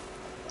at.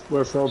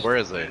 Where from? Where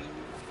is he?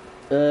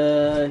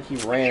 He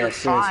ran You're as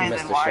soon as he fine,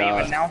 missed then the why are you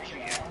shot. announcing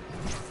it?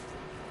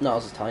 No, I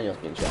was just telling you I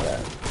was being shot at.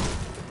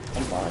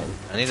 I'm fine.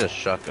 I need a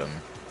shotgun.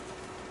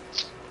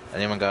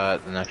 Anyone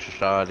got an extra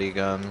shotty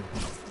gun?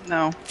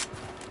 No.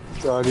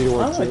 Oh, I need I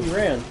one don't know, too. he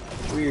ran.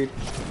 Weird.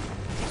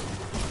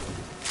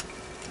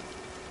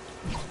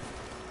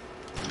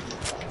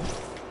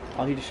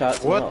 Oh, he just shot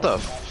someone What the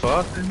else.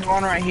 fuck? There's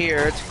one right here,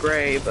 it's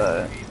gray,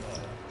 but...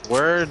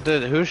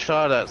 Who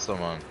shot at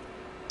someone?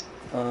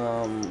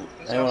 Anyone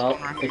else?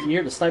 If you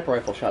hear the sniper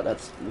rifle shot,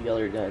 that's the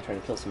other guy trying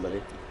to kill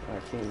somebody on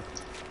our team.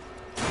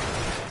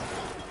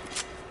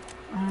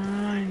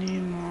 I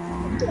need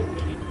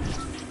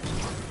more.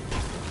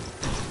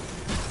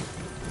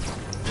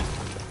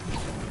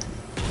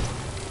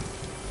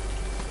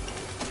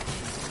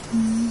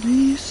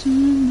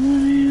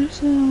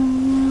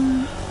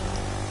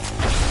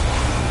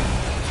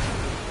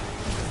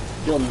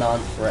 Feel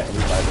non-threatened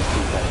by the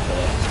two kind of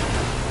kills.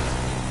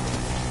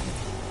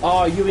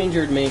 Oh, you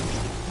injured me.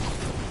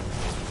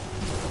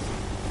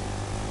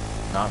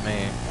 Not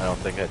me. I don't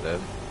think I did.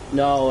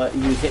 No,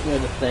 you hit me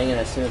with the thing, and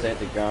as soon as I hit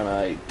the ground,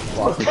 I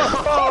lost it.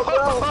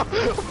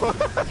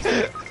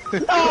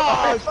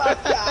 Oh,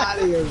 fuck out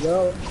of here,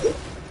 bro.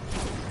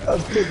 I'll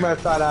pick my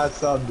fat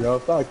ass up, bro.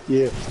 Fuck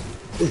you.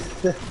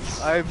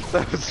 I'm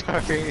so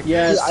sorry.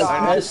 Yes,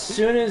 I- as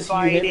soon as you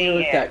hit me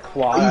with that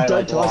quad, Are you I done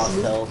like lost tossing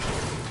me?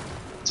 health.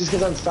 Just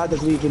because I'm fat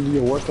doesn't mean you can do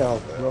your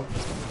workout, bro.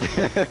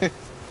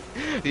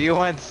 You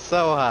went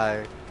so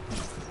high.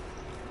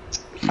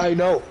 I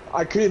know.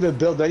 I couldn't even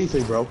build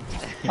anything, bro.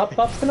 Up,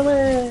 up, and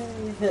away!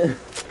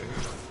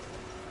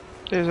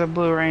 There's a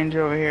blue range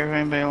over here if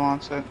anybody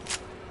wants it.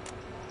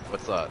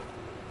 What's that?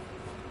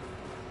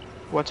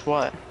 What's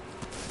what?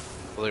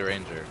 Blue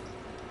Ranger.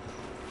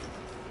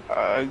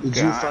 Did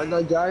you find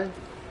that guy?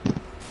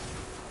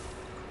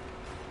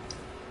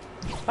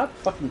 God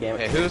fucking damn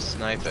Okay, it. who's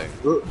sniping?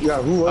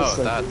 Yeah, who was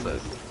Oh, that?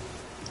 that's it.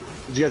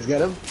 Did you guys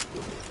get him?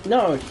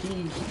 No,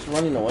 he keeps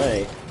running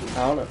away. I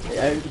don't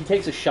know. He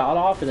takes a shot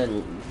off and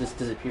then just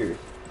disappears.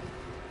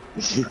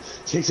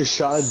 Takes a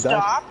shot and dies.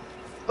 Stop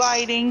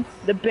biting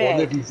the I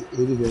wonder if bed. he's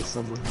eating it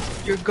somewhere.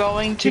 You're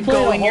going to He played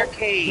go a in your whole-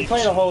 cage. He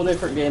played a whole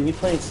different game. He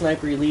played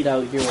Sniper Elite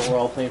out here where we're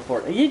all playing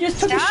Fortnite. You just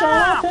took a shot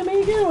Stop! off at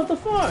me again. What the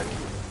fuck?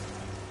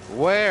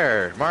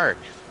 Where? Mark.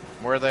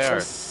 Where they I are.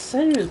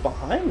 said he was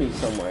behind me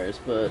somewheres,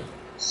 but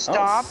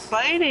Stop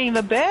biting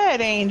the bed,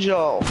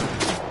 Angel.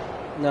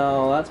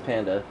 no, that's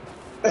Panda.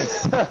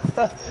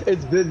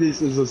 It's been this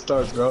since the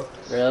start, bro.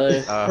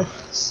 Really?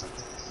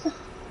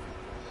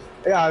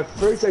 Yeah,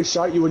 first I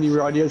shot you when you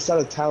were on the other side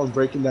of town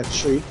breaking that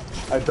tree.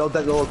 I built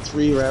that little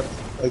tree ramp,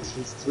 like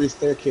three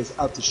staircase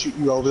out to shoot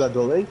you over that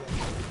building.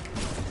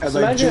 And Just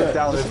then imagine, jump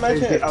down just and face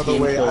imagine the a other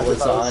team way kill out of was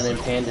the house. on and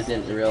Panda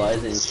didn't realize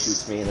it and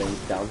shoots me and then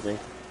downs me.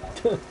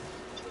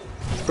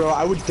 Bro,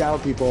 I would down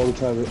people all the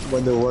time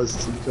when there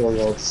was team kill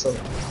rolls, so...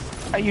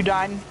 Are you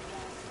done?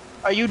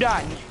 Are you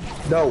done?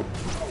 No.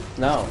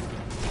 No,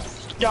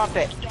 Stop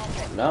it.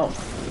 no.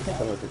 You can't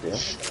tell me what to do.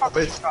 Stop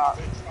it. Stop.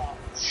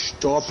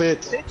 Stop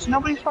it. Bitch,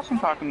 nobody's fucking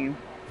talking to you.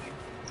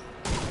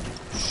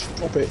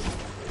 Stop it.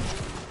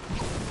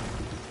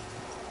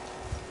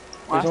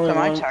 Last only time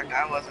I one- checked,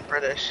 I wasn't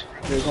British.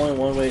 There's only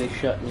one way to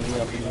shut me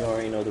up and you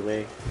already know the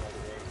way.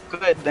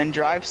 Good, then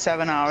drive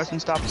 7 hours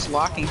and stop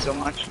slocking so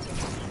much.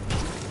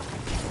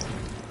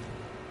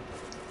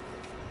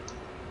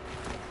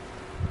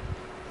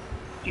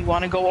 Do you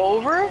want to go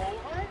over?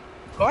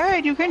 Go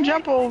ahead, you can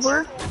jump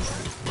over.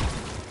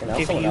 And now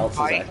If someone you else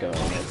bite, is echoing.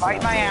 It's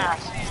bite not my good.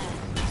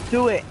 ass.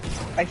 Do it.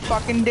 I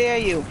fucking dare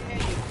you.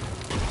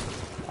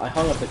 I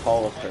hung up the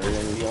call with her,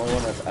 and the only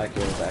one that's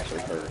echoing is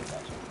actually her.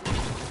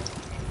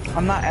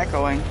 I'm not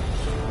echoing.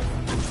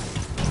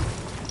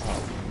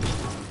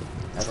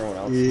 Everyone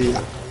else.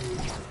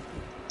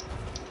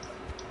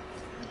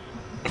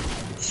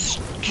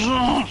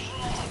 Yeah.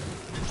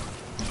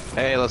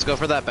 Hey, let's go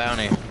for that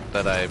bounty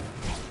that I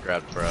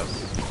grabbed for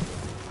us.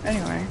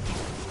 Anyway.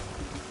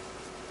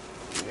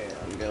 Yeah,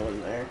 I'm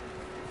going there.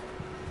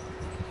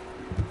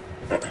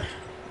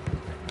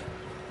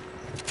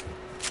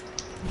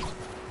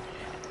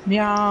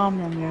 Meow,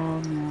 meow, meow,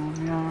 meow,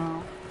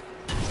 meow.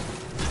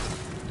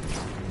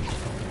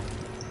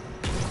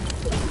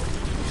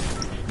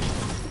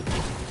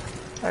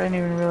 I didn't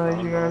even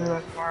realize you guys were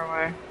that far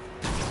away.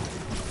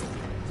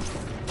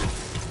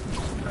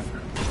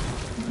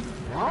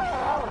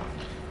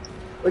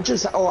 Which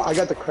is, oh, I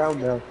got the crown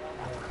now.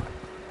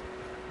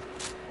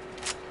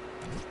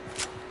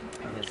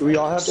 Do we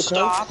all have the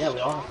crown? Stop. Yeah, we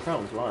all have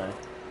crowns. Why?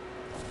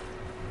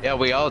 Yeah,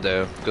 we all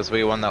do, because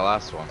we won that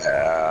last one.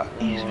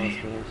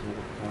 Easy.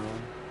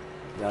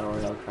 Got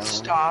already got a crown.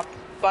 Stop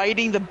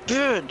biting the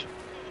bird.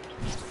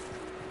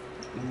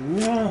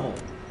 No.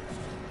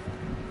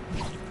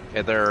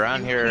 Okay, they're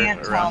around here, You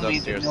can't tell around me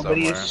us here that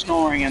nobody somewhere. is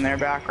snoring in their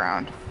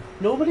background.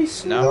 Nobody's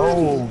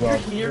snoring. No. You're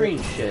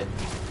hearing shit.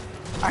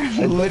 I'm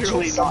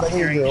literally not somebody in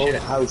hearing your own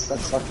shit. house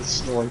that's fucking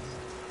snoring.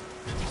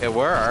 Okay,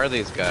 where are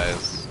these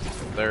guys?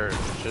 They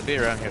should be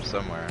around here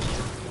somewhere.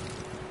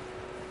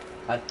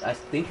 I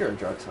think you're on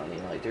drugs, honey.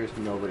 Like, there's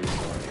nobody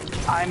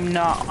snoring. I'm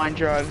not on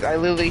drugs. I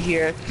literally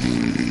hear.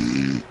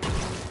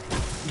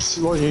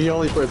 Well, you're the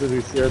only person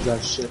who hears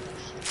that shit.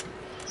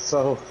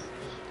 So.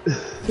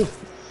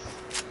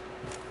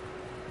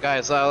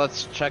 Guys,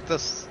 let's check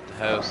this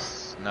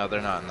house. No,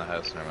 they're not in the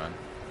house, never mind.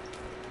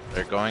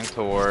 They're going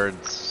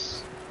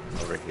towards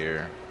over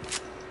here.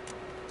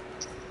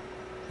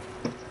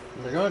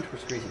 They're going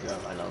towards Greasy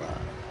Grove, I know that.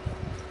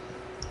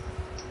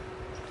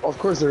 Of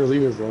course they're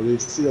leaving, bro. They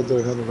see that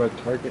they have a red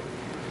target.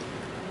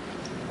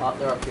 Oh,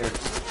 they're up here.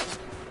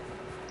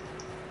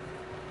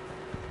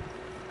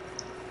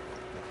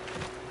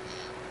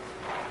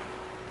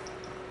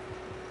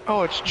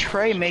 Oh, it's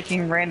Trey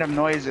making random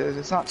noises.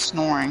 It's not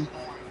snoring.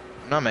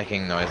 I'm not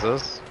making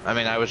noises. I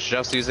mean, I was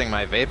just using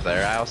my vape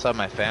there. I also have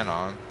my fan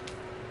on.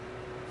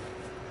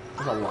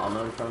 There's a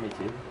llama in front of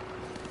me, too.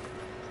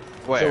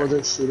 So Where? were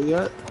they shooting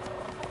at?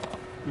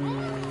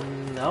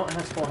 No, it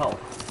has full health.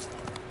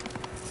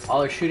 Oh,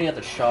 they're shooting at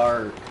the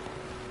shark.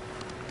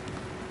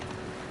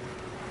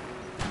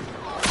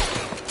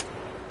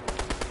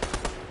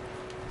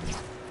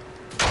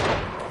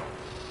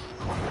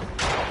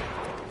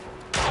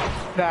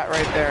 That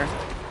right there.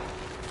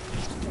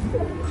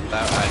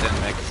 That I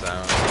didn't make a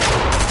sound.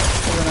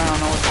 Then I don't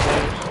know what to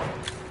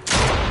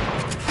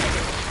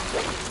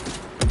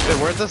do. Dude,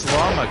 where'd this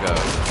llama go?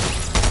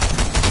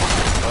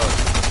 Oh.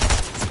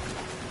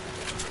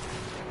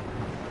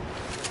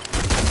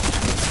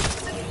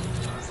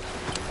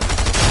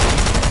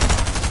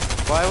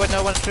 Why would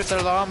no one shoot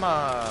their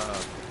llama?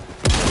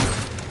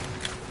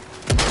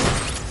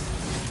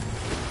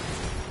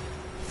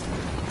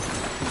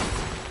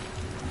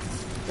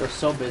 They were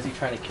so busy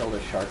trying to kill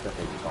the shark that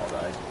they just all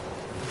died.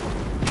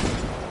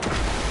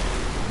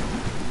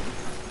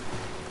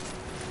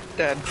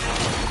 Dead.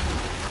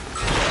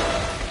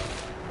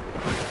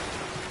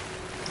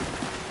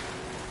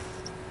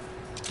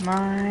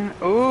 Mine.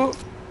 Ooh.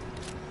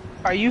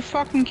 Are you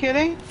fucking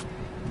kidding?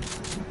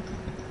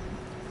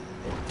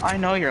 I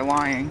know you're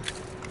lying.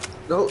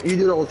 No, you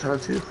do it all the time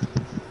too.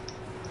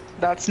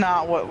 That's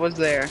not what was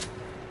there.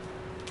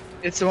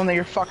 It's the one that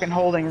you're fucking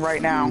holding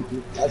right now.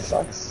 That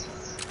sucks.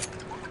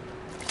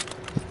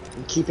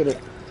 I'm keeping it.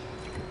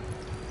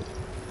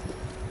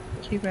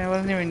 Keep it. It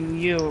wasn't even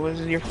you. It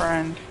was your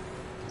friend.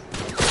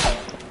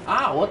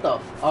 Ah, what the?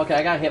 Okay,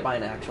 I got hit by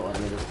an actual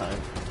enemy this time.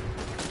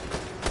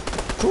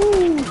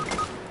 Woo!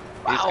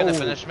 He's gonna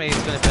finish me.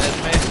 He's gonna finish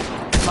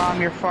me. Mom,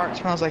 your fart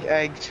smells like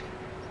eggs.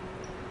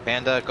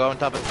 Panda, go on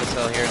top of this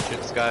hill here and shoot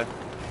this guy.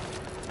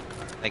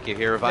 Thank you.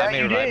 Here, revive Yeah, me,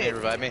 you revive me, did.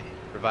 revive me.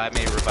 Revive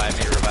me, revive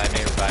me, revive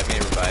me, revive me,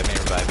 revive me,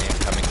 revive me. I'm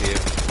coming to you.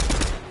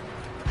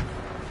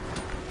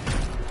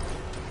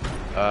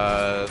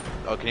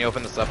 Oh, can you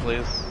open this up,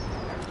 please?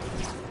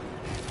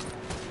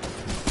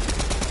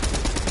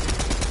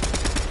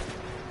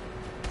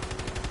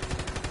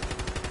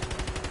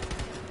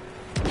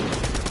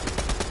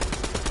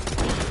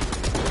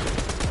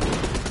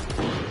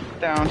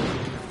 Down.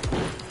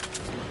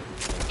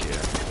 Thank you.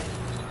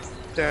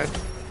 Dead.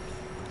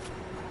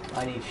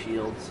 I need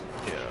shields.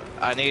 Yeah.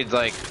 I need,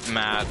 like,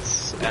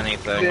 mats,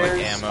 anything, There's,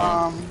 like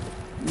ammo.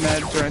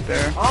 meds right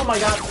there. Oh my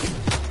god!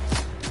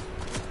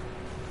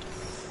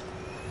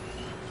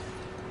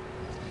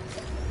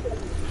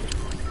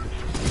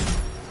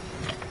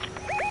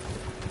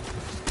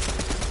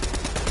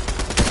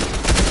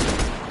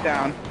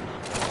 Down.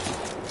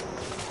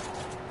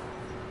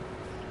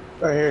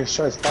 Right here,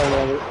 try to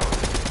spy on it.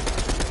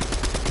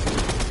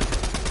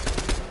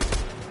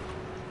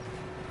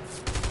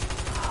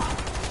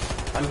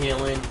 I'm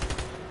healing.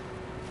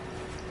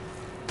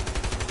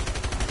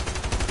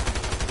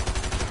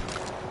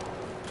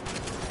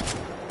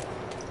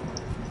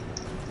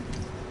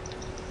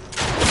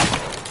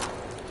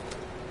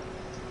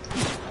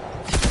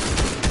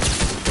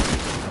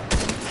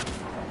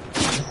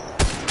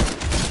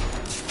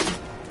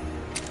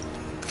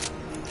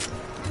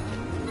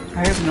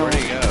 I have no Where'd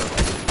he go?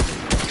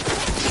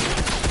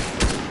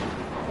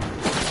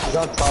 He's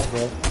on top,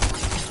 bro.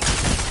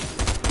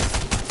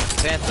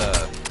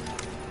 Santa.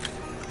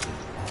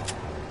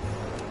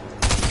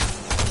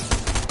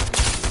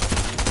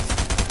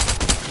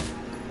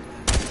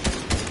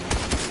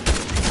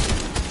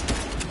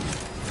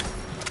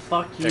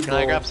 Fuck you, Here, can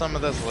I Gold. grab some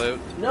of this loot?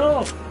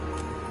 No!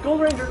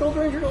 Gold Ranger, Gold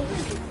Ranger, Gold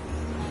Ranger!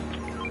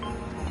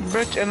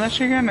 Bitch, unless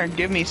you're gonna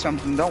give me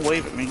something, don't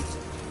wave at me.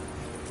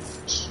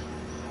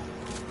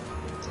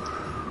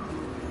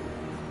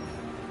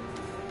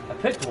 I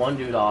picked one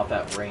dude off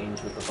at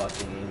range with the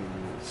fucking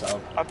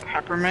sub. A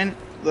peppermint?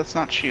 Let's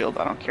not shield.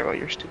 I don't care about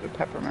your stupid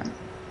peppermint.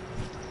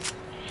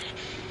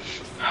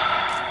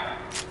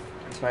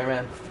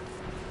 Spider-Man.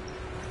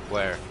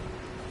 Where?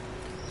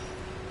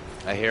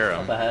 I hear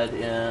Up him. ahead,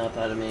 yeah, up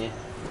ahead of me.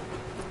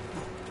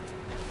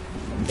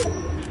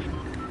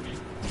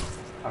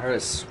 I heard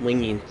it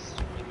swinging.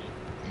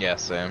 Yeah,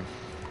 same.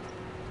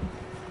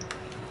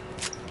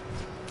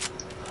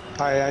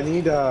 Hi, I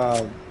need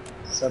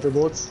sniper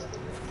bullets.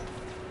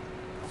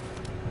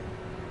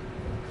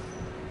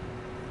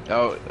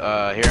 Oh,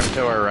 hear him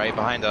to our right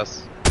behind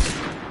us.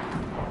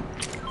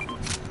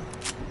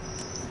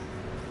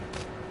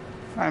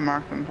 I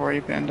marked them for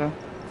you, Panda.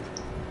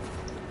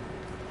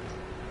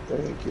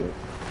 Thank you.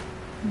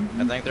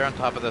 I think they're on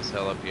top of this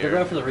hill up They're here.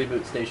 going for the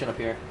reboot station up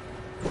here.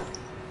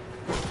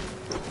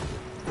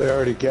 They're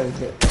already getting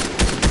it.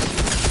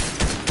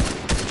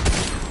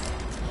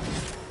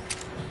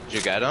 Did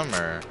you get them,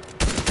 or?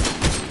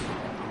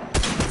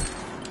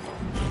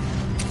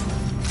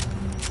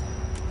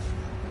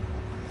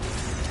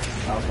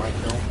 That was my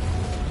kill.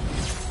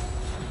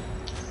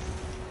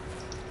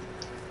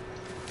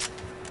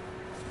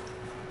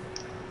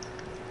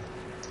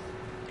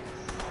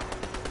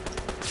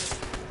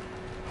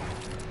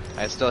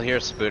 I still hear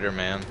Spooter,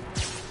 man.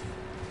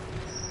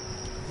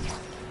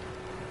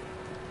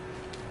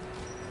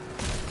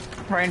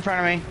 Right in front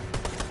of me.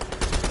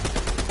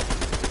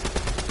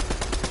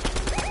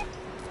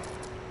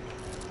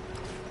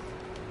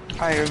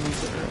 I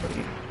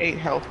have 8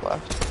 health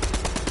left.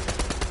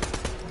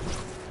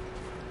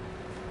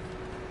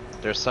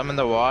 There's some in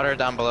the water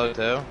down below,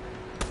 too.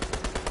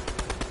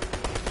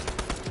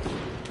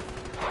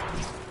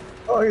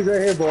 Oh, he's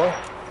right here, boy.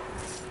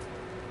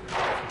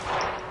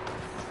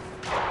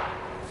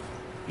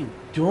 You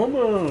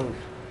dumbass!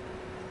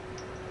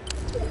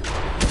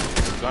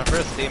 Going for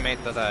his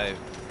teammate to dive.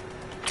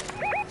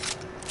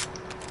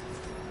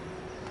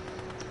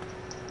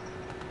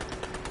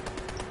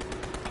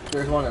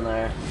 There's one in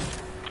there.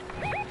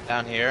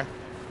 Down here.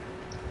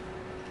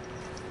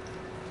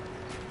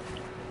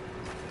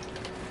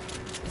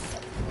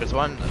 There's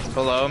one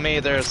below me,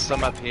 there's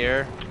some up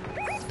here.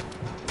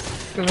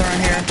 There's one right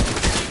here.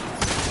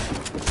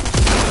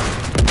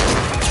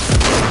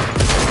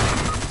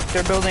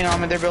 They're building on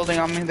me, they're building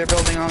on me, they're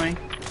building on me.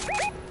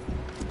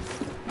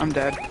 I'm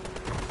dead.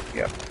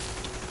 Yep.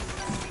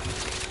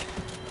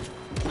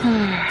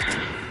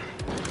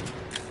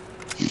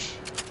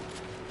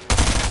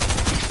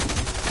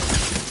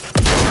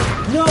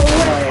 No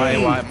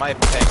way! My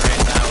ping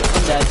right now is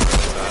I'm dead.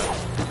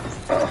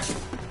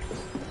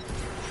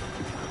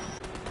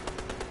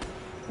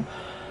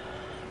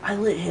 I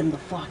lit him the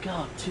fuck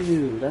up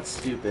too. That's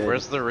stupid.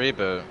 Where's the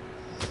reboot?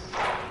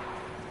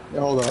 Yeah,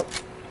 hold up.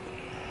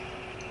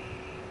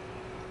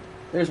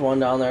 There's one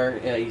down there.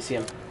 Yeah, you see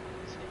him.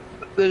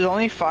 There's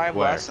only 5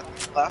 Where?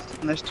 left,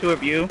 and there's 2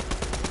 of you.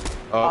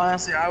 Oh,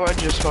 Honestly, I would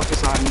just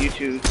focus on you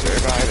two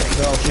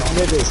surviving. No, if you can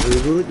get this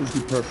reboot, it'd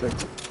be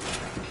perfect.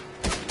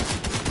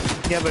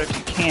 Yeah, but if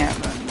you can't,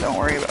 then don't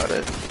worry about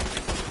it.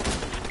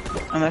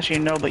 Unless you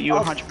know that you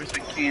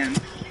 100% can.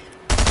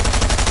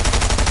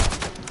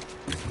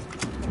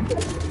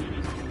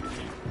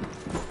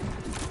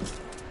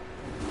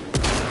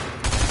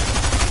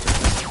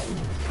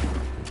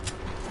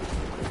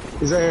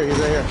 He's right here, he's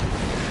right here.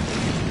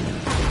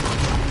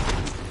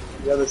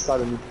 The other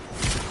side of me.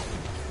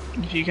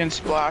 If you can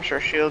splash or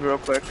shield real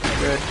quick,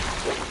 good.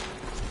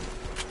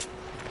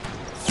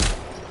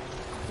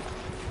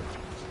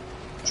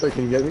 Trey,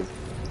 can you get me?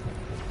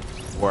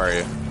 where are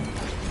you?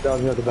 Down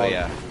here at the Oh bottom.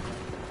 yeah.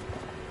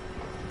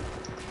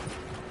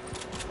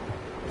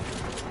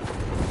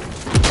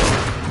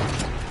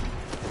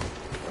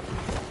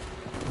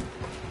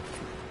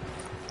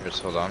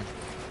 Just hold on.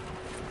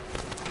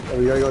 Oh,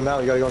 we gotta go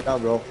now,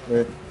 bro.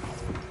 Wait.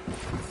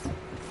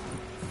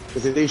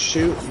 Because if they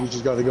shoot, you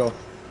just gotta go.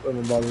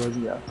 From the bottom of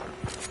yeah.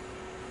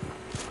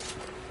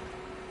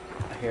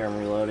 I hear him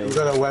reloading. We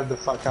gotta web the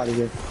fuck out of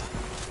here.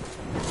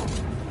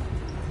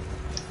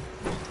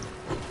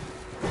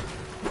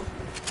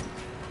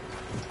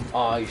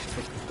 Oh, you should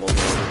take the gold.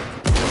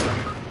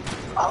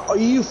 Are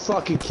you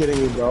fucking kidding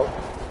me, bro?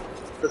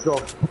 Let's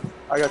go.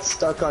 I got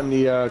stuck on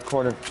the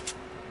corner.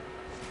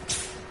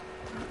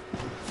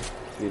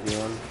 Easy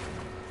one.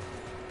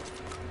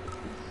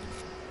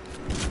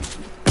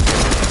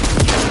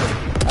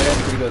 I got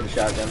pretty good with the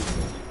shotgun.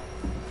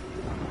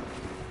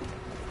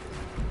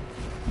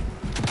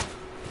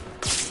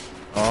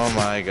 Oh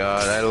my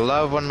god, I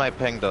love when my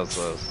ping does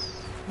this.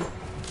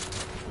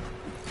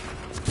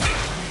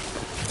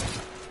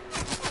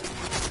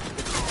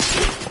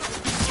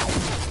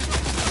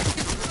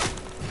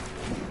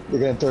 You're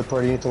getting third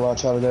party, you need to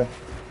launch out of there.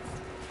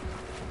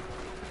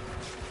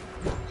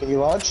 Can you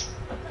launch?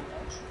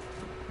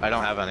 I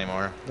don't have any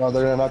more. No,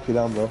 they're gonna knock you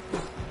down, bro.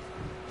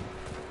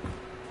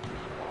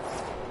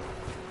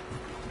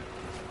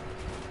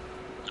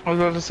 I was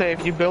about to say,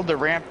 if you build the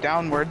ramp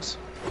downwards.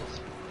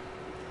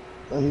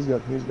 Oh, he's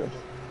good, he's good.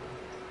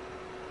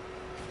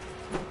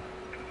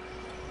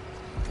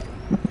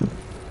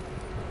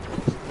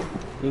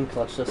 You can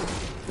clutch this.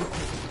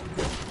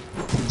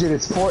 Dude,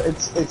 it's 4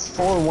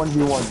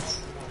 1v1s.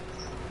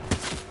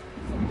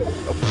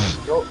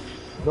 No,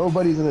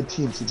 nobody's in a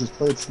team, so just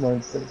play it smart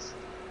and safe.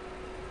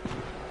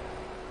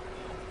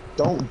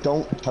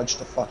 Don't touch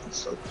the fucking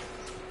circle.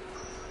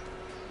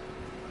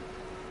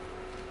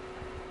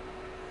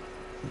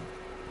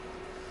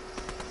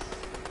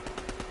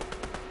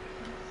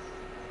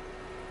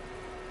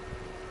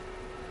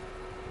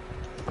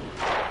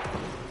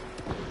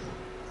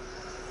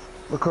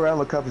 Look around,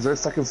 look up. Is there a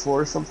second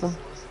floor or something?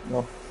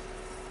 No.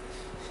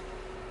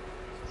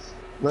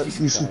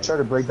 You should try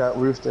to break that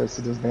roof there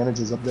so there's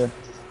bandages up there.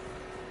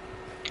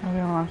 I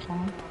don't want to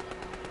fall.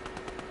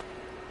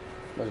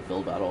 There's a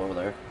build battle over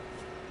there.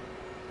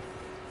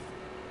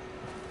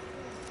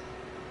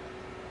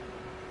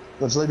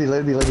 Let's let me.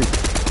 Oh,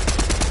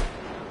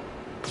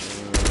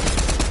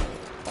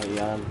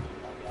 yeah.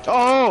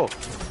 Oh!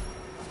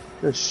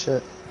 Good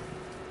shit.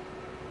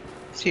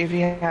 See if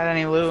he had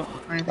any loot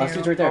or anything. Last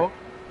dude's right there.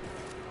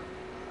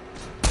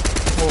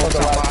 Oh, it's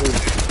not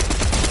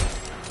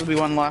last. There'll be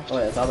one left. Oh,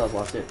 yeah, I thought that was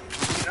last dude.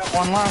 Got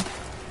one left.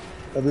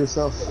 Love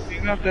yourself.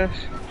 You got this.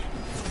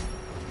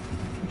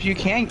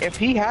 If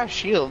he has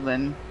shield,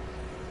 then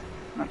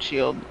not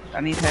shield.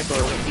 Any type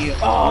of heal.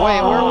 Oh,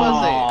 wait, where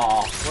was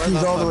he? Where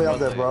He's the all the fuck way up was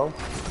there, he? bro.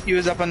 He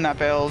was up on that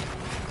build.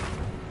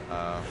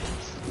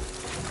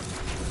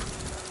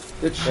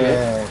 Good shit.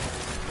 Yeah.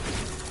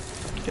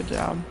 Good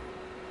job.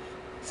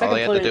 All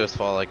you had to do is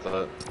fall like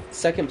that.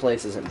 Second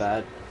place isn't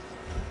bad.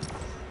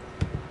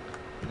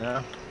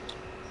 Yeah.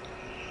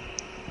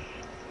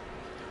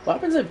 What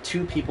happens if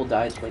two people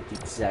died at like the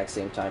exact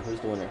same time? Who's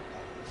the winner?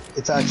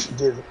 It's actually,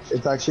 dude,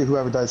 it's actually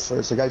whoever dies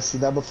first. Like, I've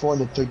seen that before,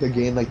 and it took the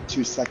game like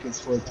 2 seconds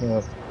for it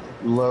to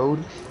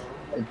load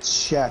and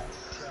check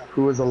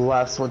who was the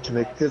last one to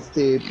make. Because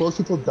most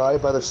people die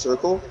by the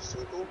circle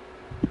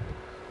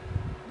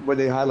when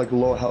they had like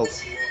low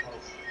health.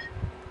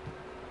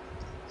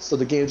 So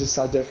the game just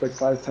sat there for like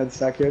 5-10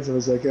 seconds, and it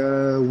was like,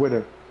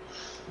 winner.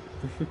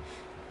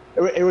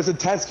 It was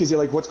intense because you're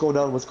like, what's going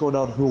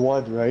on, who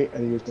won, right?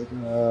 And you're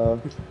thinking,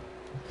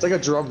 it's like a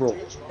drum roll.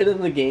 And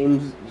then the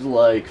game's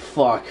like,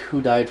 fuck,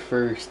 who died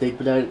first? They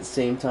died at the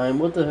same time.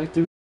 What the heck,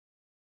 dude?